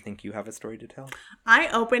 Do you think you have a story to tell? I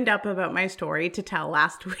opened up about my story to tell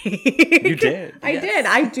last week. You did. I did.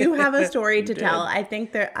 I do have a story to tell. I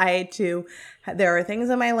think there are things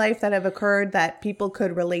in my life that have occurred that people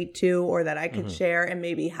could relate to, or that I could share and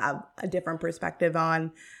maybe have a different perspective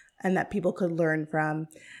on, and that people could learn from.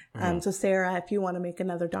 So Sarah, if you want to make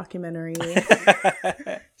another documentary,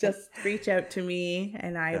 just reach out to me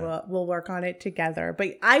and we'll work on it together.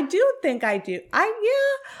 But I do think I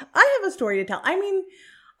have a story to tell. I mean,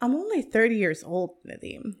 I'm only 30 years old,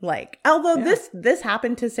 Nadim. Like, although this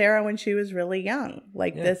happened to Sarah when she was really young.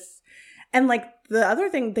 Like this, and like the other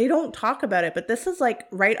thing, they don't talk about it, but this is like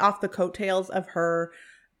right off the coattails of her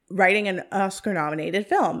writing an Oscar-nominated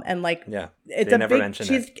film. And like,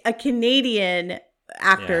 she's a Canadian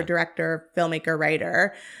actor, director, filmmaker,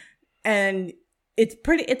 writer. And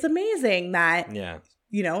it's amazing that,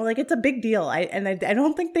 you know, like it's a big deal. I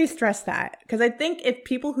don't think they stress that, because I think if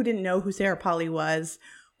people who didn't know who Sarah Polley was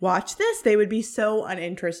watch this, they would be so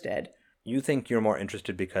uninterested. You think you're more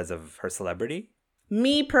interested because of her celebrity?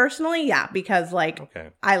 Me personally, yeah, because like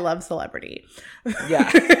I love celebrity. Yeah.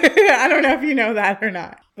 I don't know if you know that or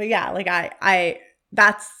not. But yeah, like I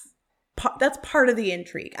that's part of the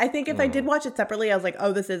intrigue. I think if I did watch it separately, I was like,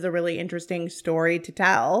 oh, this is a really interesting story to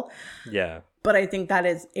tell. Yeah. But I think that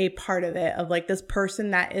is a part of it, of like this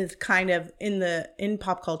person that is kind of in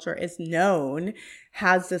pop culture is known,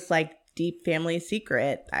 has this like deep family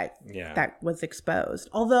secret that was exposed.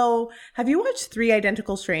 Although, have you watched 3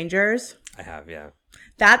 Identical Strangers? I have, yeah.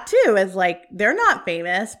 That too is like, they're not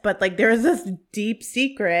famous, but like there's this deep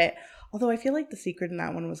secret. Although I feel like the secret in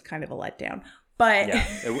that one was kind of a letdown. But yeah,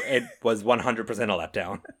 it was 100% a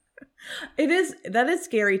letdown. That is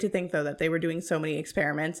scary to think, though, that they were doing so many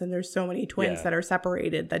experiments, and there's so many twins that are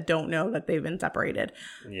separated that don't know that they've been separated.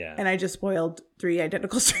 Yeah. And I just spoiled 3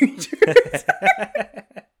 Identical Strangers. It's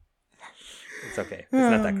okay. It's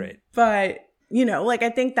not that great. But, you know, like I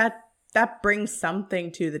think that brings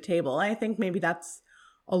something to the table. And I think maybe that's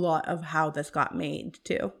a lot of how this got made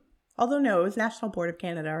too. Although no, it was National Board of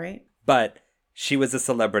Canada, right? But she was a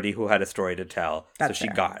celebrity who had a story to tell, That's so she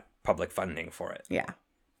fair. got public funding for it. Yeah.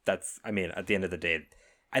 That's, I mean, at the end of the day,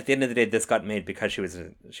 this got made because she was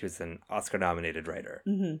an Oscar-nominated writer.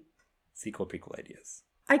 Mm-hmm. Sequel, prequel ideas.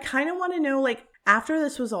 I kind of want to know, like, after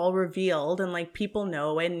this was all revealed and, like, people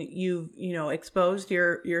know and you've, you know, exposed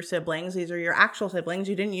your siblings. These are your actual siblings.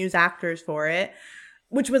 You didn't use actors for it,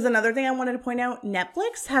 which was another thing I wanted to point out.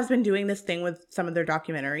 Netflix has been doing this thing with some of their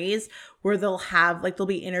documentaries where they'll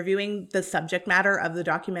be interviewing the subject matter of the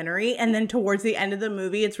documentary. And then towards the end of the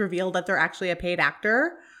movie, it's revealed that they're actually a paid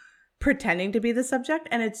actor pretending to be the subject.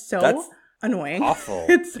 And it's so annoying. Awful.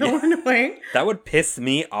 It's so annoying. That would piss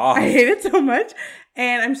me off. I hate it so much.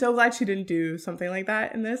 And I'm so glad she didn't do something like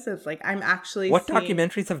that in this. It's like, I'm actually What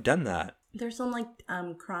documentaries have done that? There's some like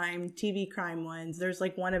TV crime ones. There's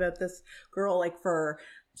like one about this girl, like for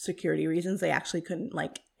security reasons, they actually couldn't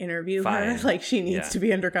like interview her. Like she needs to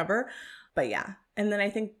be undercover. But yeah. And then I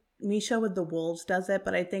think Misha with the Wolves does it,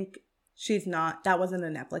 but I think that wasn't a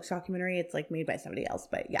Netflix documentary. It's like made by somebody else.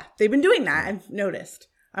 But yeah, they've been doing that. I've noticed.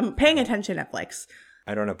 I'm paying attention, Netflix.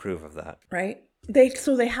 I don't approve of that. Right? They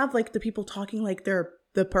have like the people talking like they're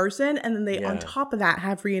the person, and then they on top of that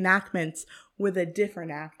have reenactments with a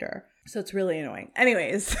different actor. So it's really annoying.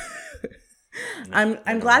 Anyways,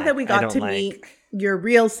 I'm glad that we got to meet your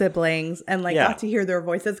real siblings and like got to hear their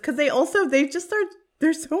voices, because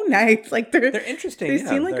they're so nice. Like they're interesting. They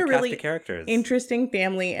seem like a really interesting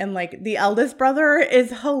family, and like the eldest brother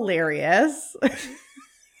is hilarious.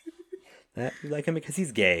 You like him because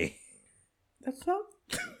he's gay. That's not.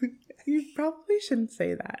 You probably shouldn't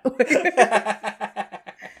say that.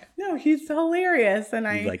 No, he's hilarious, and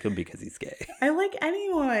I like him because he's gay. I like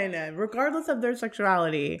anyone, regardless of their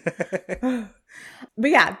sexuality. But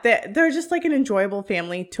yeah, they're just like an enjoyable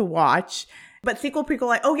family to watch. But sequel,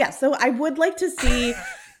 prequel, so I would like to see.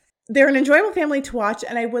 They're an enjoyable family to watch,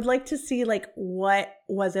 and I would like to see, like, what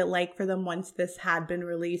was it like for them once this had been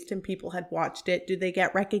released and people had watched it? Do they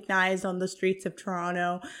get recognized on the streets of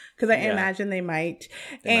Toronto? Because I imagine they might.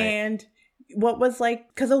 What was like,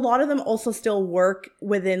 because a lot of them also still work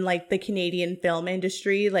within like the Canadian film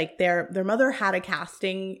industry. Like their mother had a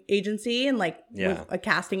casting agency and like was a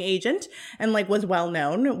casting agent and like was well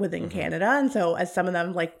known within Canada. And so as some of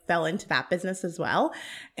them like fell into that business as well.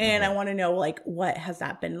 And I want to know like, what has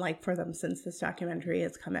that been like for them since this documentary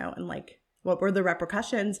has come out, and like, what were the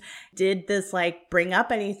repercussions? Did this like bring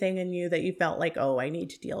up anything in you that you felt like, oh, I need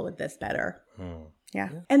to deal with this better? Yeah.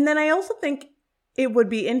 And then I also think it would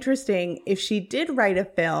be interesting if she did write a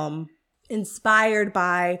film inspired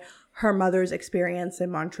by her mother's experience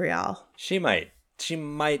in Montreal. She might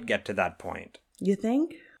get to that point. You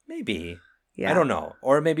think? Maybe. Yeah. I don't know.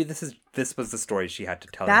 Or maybe this was the story she had to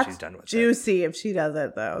tell and she's done with it. That's juicy if she does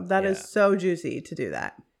it, though. That is so juicy to do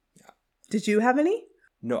that. Yeah. Did you have any?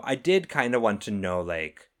 No, I did kind of want to know,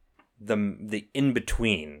 like, the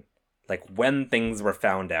in-between. Like, when things were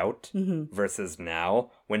found out versus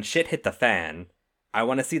now. When shit hit the fan, I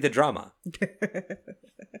want to see the drama.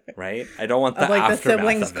 Right? I don't want the like aftermath the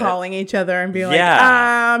siblings of it. Calling each other and being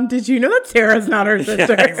like, did you know that Sarah's not her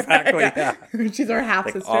sister? Yeah, exactly. Yeah. She's our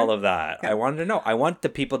half-sister. Like all of that. Yeah. I wanted to know. I want the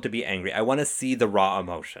people to be angry. I want to see the raw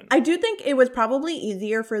emotion. I do think it was probably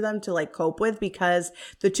easier for them to like cope with because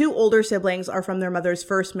the two older siblings are from their mother's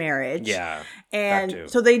first marriage. Yeah. And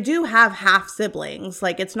so they do have half siblings.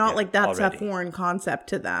 Like it's not like that's already a foreign concept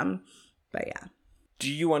to them. But yeah. Do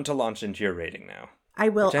you want to launch into your rating now? I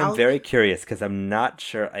will. Which I'm very curious because I'm not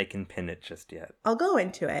sure I can pin it just yet. I'll go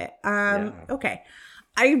into it. Okay.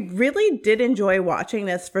 I really did enjoy watching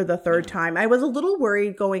this for the third time. I was a little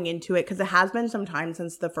worried going into it because it has been some time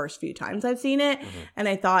since the first few times I've seen it. And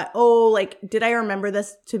I thought, did I remember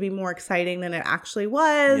this to be more exciting than it actually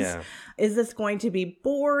was? Yeah. Is this going to be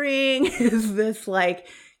boring? Is this like...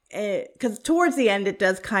 because towards the end it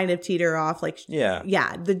does kind of teeter off, like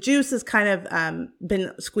the juice has kind of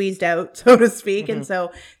been squeezed out, so to speak, and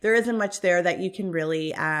so there isn't much there that you can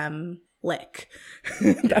really lick.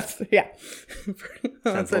 That's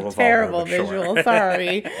a terrible visual.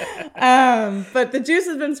 Sorry. But the juice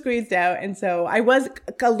has been squeezed out, and so I was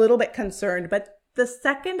a little bit concerned, but the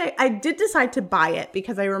second I did decide to buy it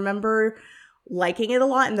because I remember liking it a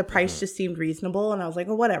lot and the price just seemed reasonable, and I was like,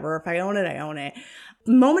 well, whatever, if I own it, I own it.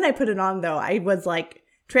 The moment I put it on, though, I was like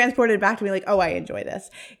transported back to me like, oh, I enjoy this.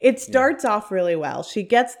 It starts off really well. She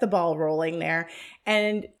gets the ball rolling there.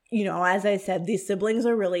 And, you know, as I said, these siblings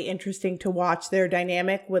are really interesting to watch. Their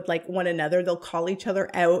dynamic with like one another. They'll call each other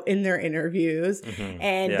out in their interviews.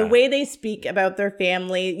 And the way they speak about their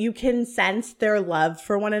family, you can sense their love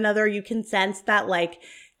for one another. You can sense that like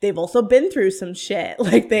they've also been through some shit.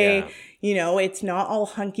 Like Yeah. it's not all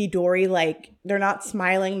hunky dory. Like they're not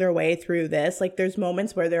smiling their way through this. Like there's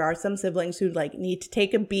moments where there are some siblings who like need to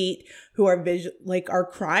take a beat, who are are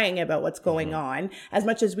crying about what's going on. As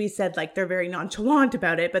much as we said, like they're very nonchalant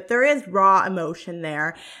about it, but there is raw emotion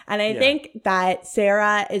there. And I think that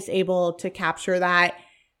Sarah is able to capture that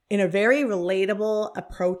in a very relatable,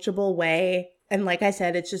 approachable way. And like I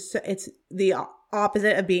said, it's the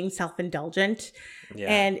opposite of being self-indulgent. Yeah.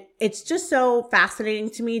 And it's just so fascinating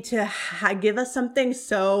to me to give us something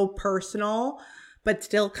so personal, but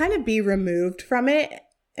still kind of be removed from it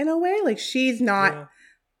in a way. Like she's not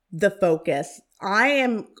the focus. I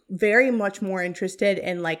am very much more interested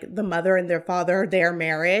in like the mother and their father, their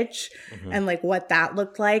marriage, and like what that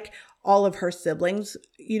looked like, all of her siblings,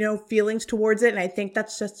 feelings towards it. And I think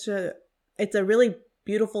that's just it's a really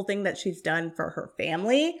beautiful thing that she's done for her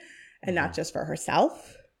family and not just for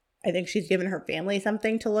herself. I think she's given her family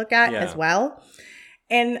something to look at as well.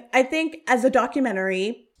 And I think as a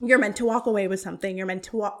documentary, you're meant to walk away with something. You're meant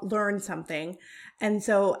to learn something. And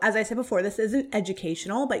so, as I said before, this isn't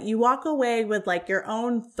educational, but you walk away with like your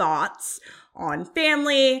own thoughts on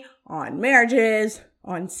family, on marriages,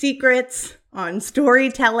 on secrets, on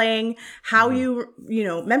storytelling, how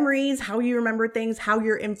memories, how you remember things, how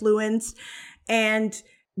you're influenced. And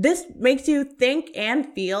this makes you think and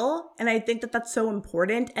feel. And I think that that's so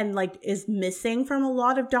important and like is missing from a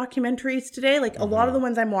lot of documentaries today. Like a lot of the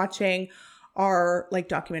ones I'm watching are like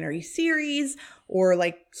documentary series or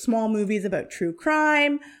like small movies about true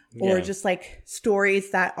crime or just like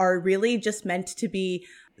stories that are really just meant to be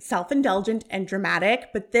self-indulgent and dramatic.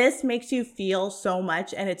 But this makes you feel so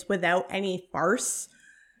much and it's without any farce.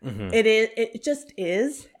 It just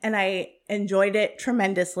is. And I enjoyed it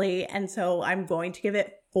tremendously. And so I'm going to give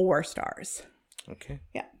it 4 stars. Okay.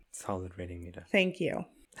 Yeah. Solid rating, Mita. Thank you.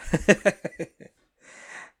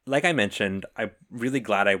 Like I mentioned, I'm really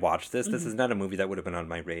glad I watched this. This is not a movie that would have been on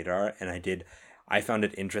my radar. And I found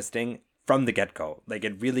it interesting from the get-go. Like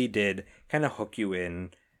it really did kind of hook you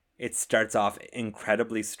in. It starts off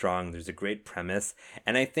incredibly strong. There's a great premise.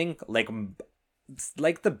 And I think like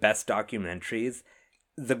the best documentaries,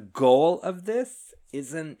 the goal of this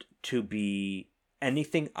isn't to be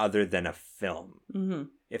anything other than a film,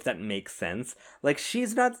 if that makes sense. Like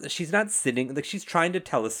she's not sitting, like she's trying to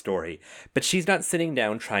tell a story, but she's not sitting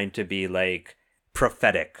down trying to be like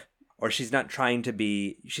prophetic, or she's not trying to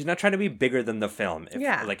be bigger than the film.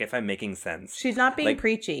 If I'm making sense. She's not being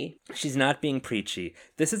preachy. She's not being preachy.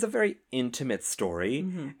 This is a very intimate story,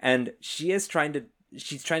 and she's trying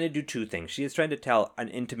to do 2 things. She is trying to tell an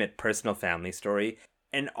intimate personal family story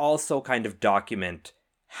and also kind of document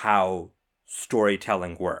how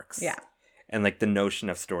storytelling works. Yeah. And like the notion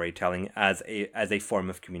of storytelling as a form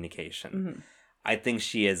of communication. I think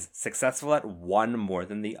she is successful at one more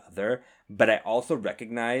than the other, but I also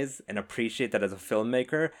recognize and appreciate that as a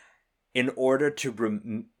filmmaker, in order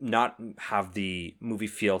to not have the movie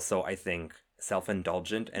feel so, I think,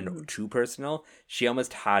 self-indulgent and too personal, she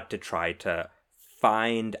almost had to try to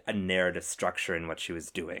find a narrative structure in what she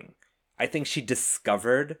was doing. I think she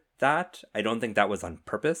discovered that. I don't think that was on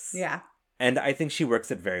purpose. Yeah. And I think she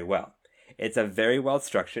works it very well. It's a very well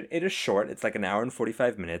structured. It is short. It's like an hour and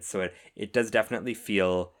 45 minutes. So it does definitely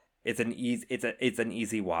feel it's an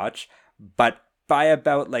easy watch. But by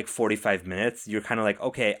about like 45 minutes, you're kind of like,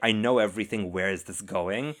 okay, I know everything. Where is this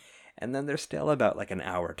going? And then there's still about like an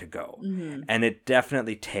hour to go. And it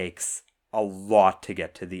definitely takes a lot to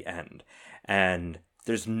get to the end. And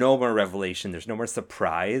there's no more revelation. There's no more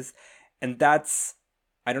surprise. And that's,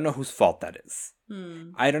 I don't know whose fault that is.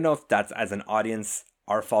 I don't know if that's, as an audience,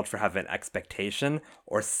 our fault for having an expectation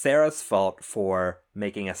or Sarah's fault for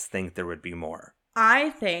making us think there would be more. I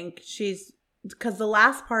think because the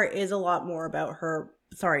last part is a lot more about her,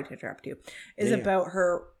 sorry to interrupt you, about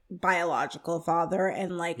her biological father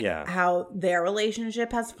and like how their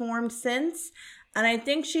relationship has formed since. And I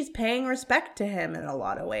think she's paying respect to him in a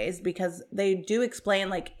lot of ways because they do explain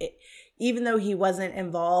like even though he wasn't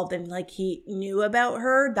involved and like he knew about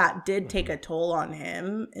her, that did take a toll on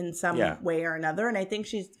him in some way or another. And I think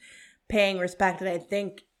she's paying respect. And I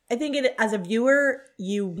think it, as a viewer,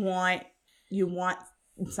 you want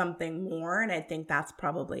something more. And I think that's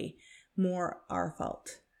probably more our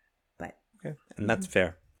fault. But and that's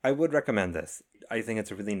fair. I would recommend this. I think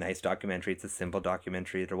it's a really nice documentary. It's a simple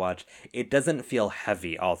documentary to watch. It doesn't feel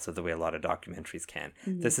heavy also the way a lot of documentaries can.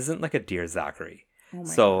 This isn't like a Dear Zachary. Oh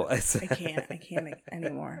my God. I can't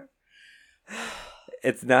anymore.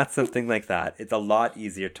 It's not something like that. It's a lot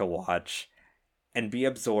easier to watch and be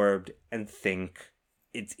absorbed and think.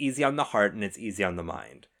 It's easy on the heart and it's easy on the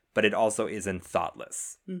mind, but it also isn't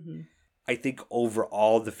thoughtless. I think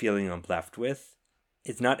overall the feeling I'm left with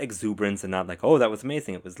is not exuberance and not like, oh, that was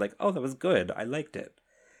amazing. It was like, oh, that was good. I liked it.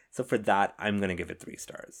 So for that, I'm going to give it 3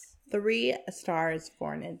 stars. 3 stars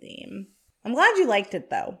for Nadim. I'm glad you liked it,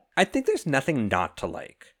 though. I think there's nothing not to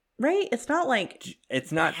like. Right? It's not like...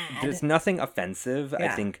 It's not... bad. There's nothing offensive.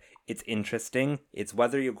 Yeah. I think it's interesting. It's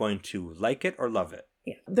whether you're going to like it or love it.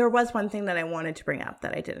 Yeah. There was one thing that I wanted to bring up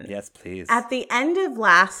that I didn't. Yes, please. At the end of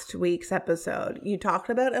last week's episode, you talked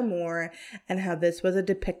about Amour and how this was a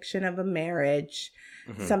depiction of a marriage,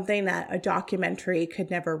 something that a documentary could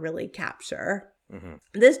never really capture.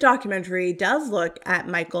 This documentary does look at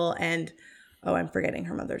Michael and, oh, I'm forgetting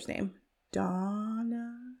her mother's name.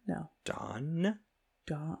 Donna? No. Dawn?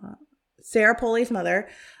 Sarah Polley's mother.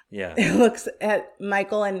 Yeah. It looks at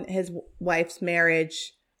Michael and his wife's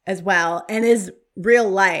marriage as well, and his real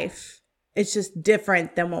life. It's just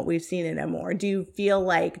different than what we've seen in Amour. Do you feel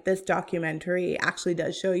like this documentary actually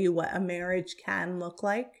does show you what a marriage can look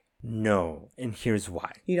like? No, and here's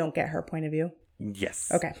why. You don't get her point of view? Yes.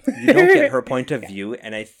 Okay. You don't get her point of view,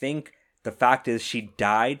 and I think the fact is she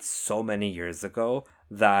died so many years ago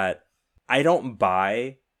that I don't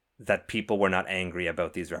buy that people were not angry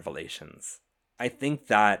about these revelations. I think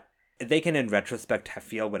that they can, in retrospect,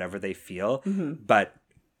 feel whatever they feel, but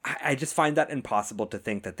I just find that impossible to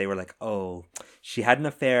think that they were like, oh, she had an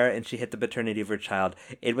affair and she hit the paternity of her child.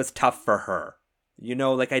 It was tough for her. You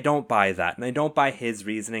know, like, I don't buy that. And I don't buy his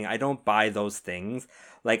reasoning. I don't buy those things.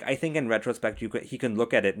 Like, I think in retrospect, he can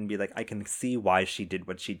look at it and be like, I can see why she did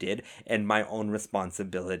what she did and my own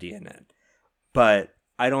responsibility in it. But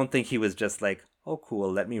I don't think he was just like, oh,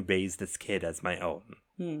 cool, let me raise this kid as my own.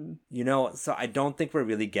 You know, so I don't think we're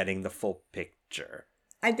really getting the full picture.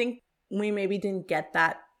 I think we maybe didn't get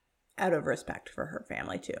that out of respect for her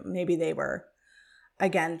family, too. Maybe they were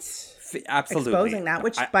against Absolutely exposing that,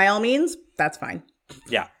 which by all means, that's fine.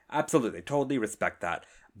 Yeah, absolutely. Totally respect that.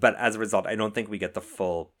 But as a result, I don't think we get the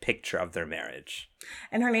full picture of their marriage.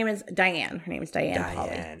 And her name is Diane. Her name is Diane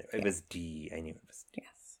Polley. It was D. I knew it was D.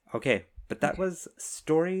 Yes. Okay, but that was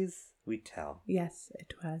Stories We Tell. Yes,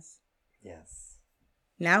 it was. Yes.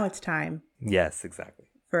 Now it's time Yes, exactly.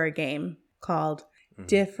 for a game called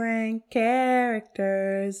Different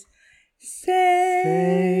Characters, Same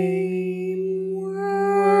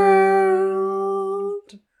World.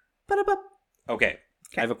 Ba-da-ba. Okay,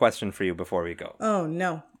 I have a question for you before we go. Oh,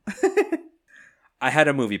 no. I had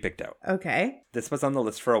a movie picked out. Okay. This was on the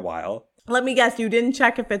list for a while. Let me guess, you didn't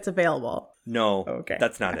check if it's available. No, Okay.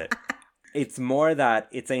 That's not it. It's more that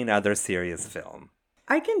it's another serious film.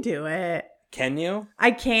 I can do it. Can you?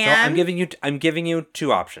 I can. So I'm giving you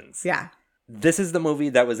 2 options. Yeah. This is the movie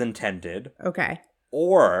that was intended, Okay.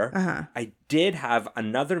 or Uh-huh. I did have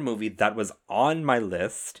another movie that was on my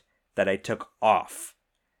list that I took off.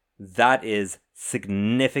 That is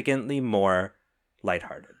significantly more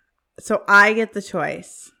lighthearted. So I get the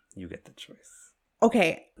choice. You get the choice.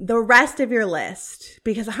 Okay. The rest of your list,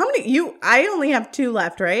 because how many I only have 2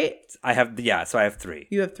 left, right? So I have 3.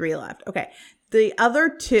 You have 3 left. Okay. The other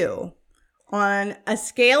 2, on a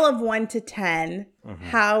scale of 1 to 10,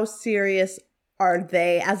 how serious are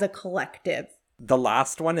they as a collective? The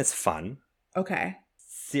last one is fun. Okay.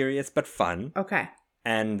 Serious but fun. Okay.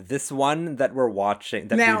 And this one that we're watching,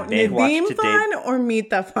 that Now, we may watch Nadim today, fun or Meet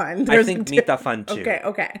the Fun? I think Meet the Fun too.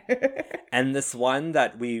 Okay. And this one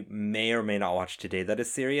that we may or may not watch today that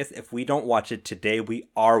is serious, if we don't watch it today, we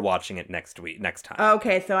are watching it next time.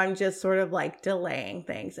 Okay, so I'm just sort of like delaying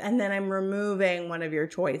things. And then I'm removing one of your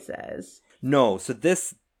choices. No, so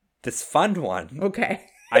this fun one, Okay.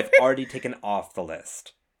 I've already taken off the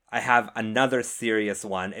list. I have another serious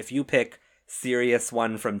one. If you pick serious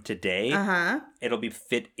one from today, it'll be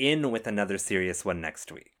fit in with another serious one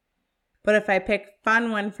next week. But if I pick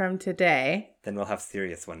fun one from today, then we'll have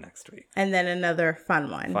serious one next week. And then another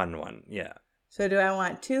fun one. Fun one, yeah. So do I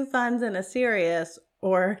want 2 funs and a serious,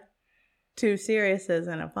 or 2 seriouses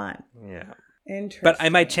and a fun? Yeah. Interesting. But I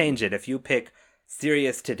might change it. If you pick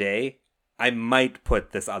serious today, I might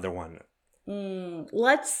put this other one.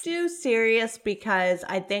 Let's do serious, because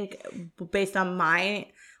I think based on my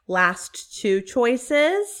last 2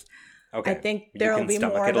 choices, Okay. I think You there will can be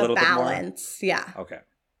stomach more it of a a little bit more? balance. Yeah. Okay.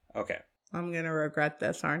 I'm going to regret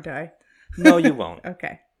this, aren't I? No, you won't.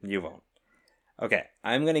 Okay. You won't. Okay.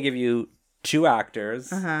 I'm going to give you 2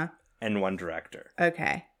 actors Uh-huh. and 1 director.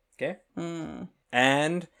 Okay. Okay?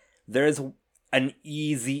 And there's an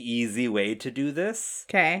easy way to do this,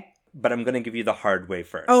 Okay. but I'm going to give you the hard way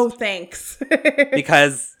first. Oh, thanks.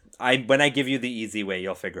 Because when I give you the easy way,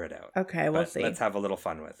 you'll figure it out. Okay, we'll But see. Let's have a little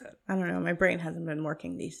fun with it. I don't know. My brain hasn't been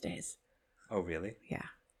working these days. Oh, really? Yeah.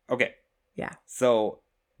 Okay. Yeah. So,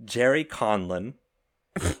 Jerry Conlon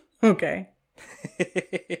Okay.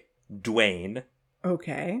 Dwayne.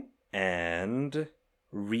 Okay. And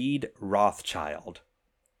Reed Rothschild.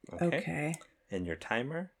 Okay. And your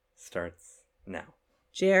timer starts now.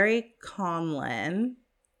 Jerry Conlon,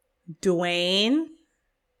 Dwayne,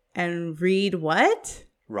 and Reed what?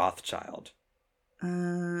 Rothschild.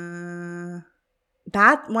 That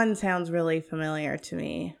one sounds really familiar to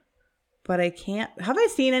me, but I can't. Have I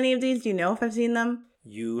seen any of these? Do you know if I've seen them?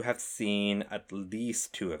 You have seen at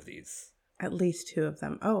least 2 of these. At least 2 of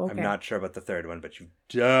them. Oh, okay. I'm not sure about the third one, but you've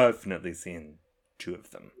definitely seen 2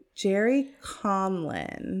 of them. Jerry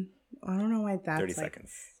Conlon. I don't know why that's 30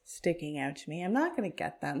 seconds. Sticking out to me. I'm not going to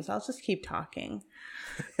get them, so I'll just keep talking.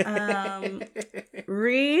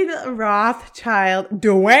 Reed Rothschild.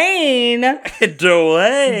 Dwayne.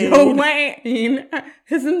 Dwayne.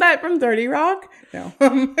 Isn't that from 30 Rock? No.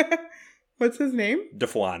 What's his name?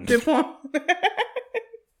 DeFwan.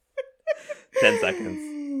 10 seconds.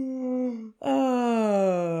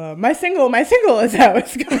 My single is how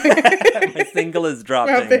it's going. My single is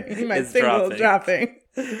dropping. My single is dropping.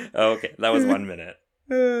 Okay, that was 1 minute.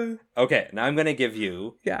 Okay, now I'm going to give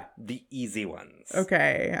you the easy ones.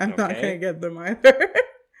 Okay, I'm not going to get them either.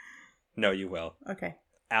 No, you will. Okay.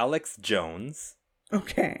 Alex Jones.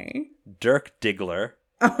 Okay. Dirk Diggler.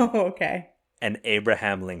 Oh, okay. And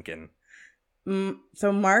Abraham Lincoln.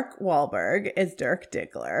 So Mark Wahlberg is Dirk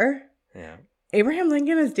Diggler. Yeah. Abraham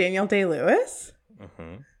Lincoln is Daniel Day-Lewis.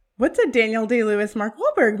 Mm-hmm. What's a Daniel Day-Lewis Mark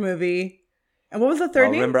Wahlberg movie? And what was the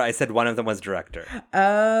third name? Remember, I said one of them was director.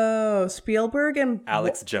 Oh, Spielberg and...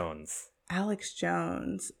 Alex Jones. Alex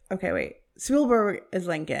Jones. Okay, wait. Spielberg is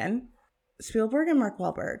Lincoln. Spielberg and Mark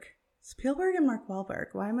Wahlberg. Spielberg and Mark Wahlberg.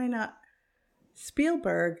 Why am I not...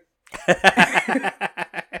 Spielberg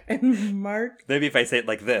and Mark... Maybe if I say it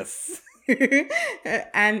like this.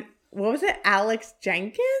 And what was it? Alex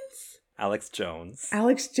Jenkins? Alex Jones.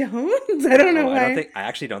 Alex Jones? I don't know why. I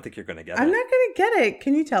actually don't think you're going to get it. I'm not going to get it.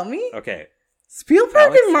 Can you tell me? Okay.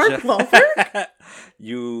 Spielberg and Mark Wahlberg?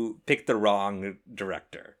 You picked the wrong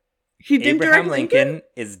director. He didn't Abraham direct Lincoln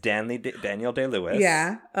is Daniel Day-Lewis.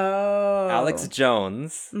 Yeah. Oh. Alex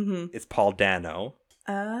Jones is Paul Dano.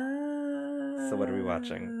 Oh. So what are we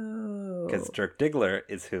watching? Because Dirk Diggler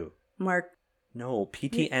is who? Mark. No,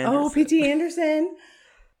 P.T. Anderson. Oh, P.T. Anderson.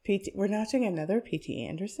 We're watching another P.T.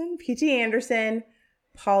 Anderson. P.T. Anderson,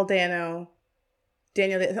 Paul Dano,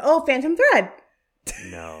 Daniel. Oh, Phantom Thread.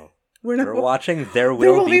 No. We're watching There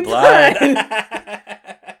Will Be Blood. I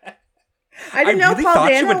didn't know really Paul thought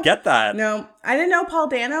Dano. You would get that. No, I didn't know Paul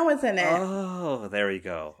Dano was in it. Oh, there we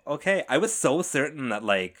go. Okay, I was so certain that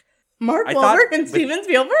Mark Wahlberg and Steven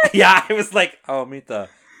Spielberg. Yeah, I was like, oh, Mita,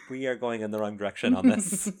 we are going in the wrong direction on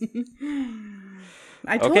this.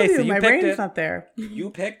 I told you, so my brain's not there. You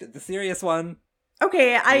picked the serious one.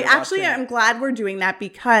 Okay, I'm glad we're doing that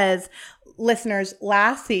because, listeners,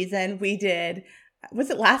 last season we did.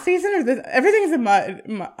 Was it last season or everything's a mud?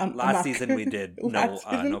 Last season we did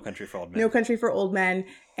No Country for Old Men. No Country for Old Men,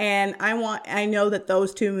 and I know that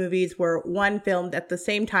those 2 movies were 1 filmed at the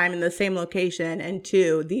same time in the same location, and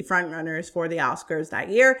 2 the front runners for the Oscars that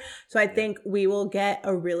year. So I think we will get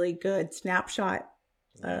a really good snapshot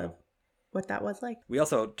of what that was like. We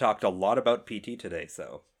also talked a lot about PT today,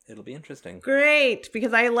 so it'll be interesting. Great,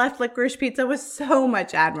 because I left Licorice Pizza with so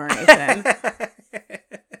much admiration.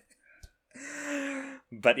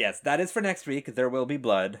 But yes, that is for next week. There will be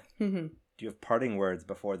blood. Mm-hmm. Do you have parting words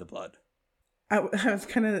before the blood? I was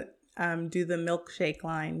gonna do the milkshake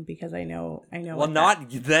line because I know. Well, not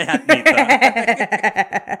that.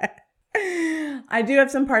 Nita. I do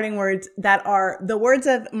have some parting words that are the words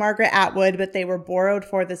of Margaret Atwood, but they were borrowed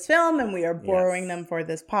for this film, and we are borrowing them for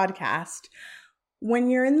this podcast. When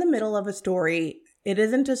you're in the middle of a story, it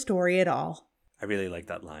isn't a story at all. I really like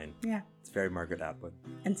that line. Yeah, it's very Margaret Atwood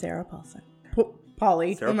and Sarah Paulson.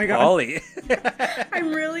 Polly. Sarah oh my Polly. God.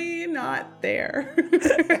 I'm really not there.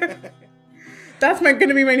 That's going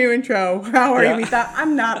to be my new intro. How are you, Mita?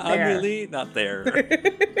 I'm not there. I'm really not there.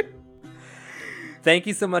 Thank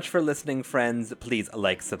you so much for listening, friends. Please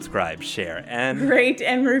like, subscribe, share, and rate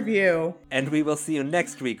and review. And we will see you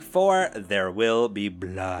next week for There Will Be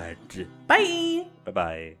Blood. Bye.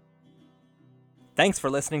 Bye-bye. Thanks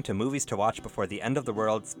for listening to Movies to Watch Before the End of the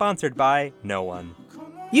World, sponsored by no one.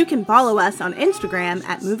 You can follow us on Instagram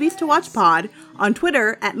at Movies to Watch Pod, on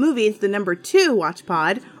Twitter at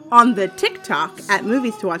Movies2WatchPod, on the TikTok at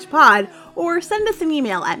Movies to Watch Pod, or send us an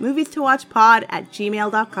email at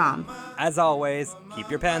movies2watchpod@gmail.com. As always, keep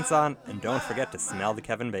your pants on and don't forget to smell the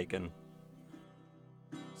Kevin Bacon.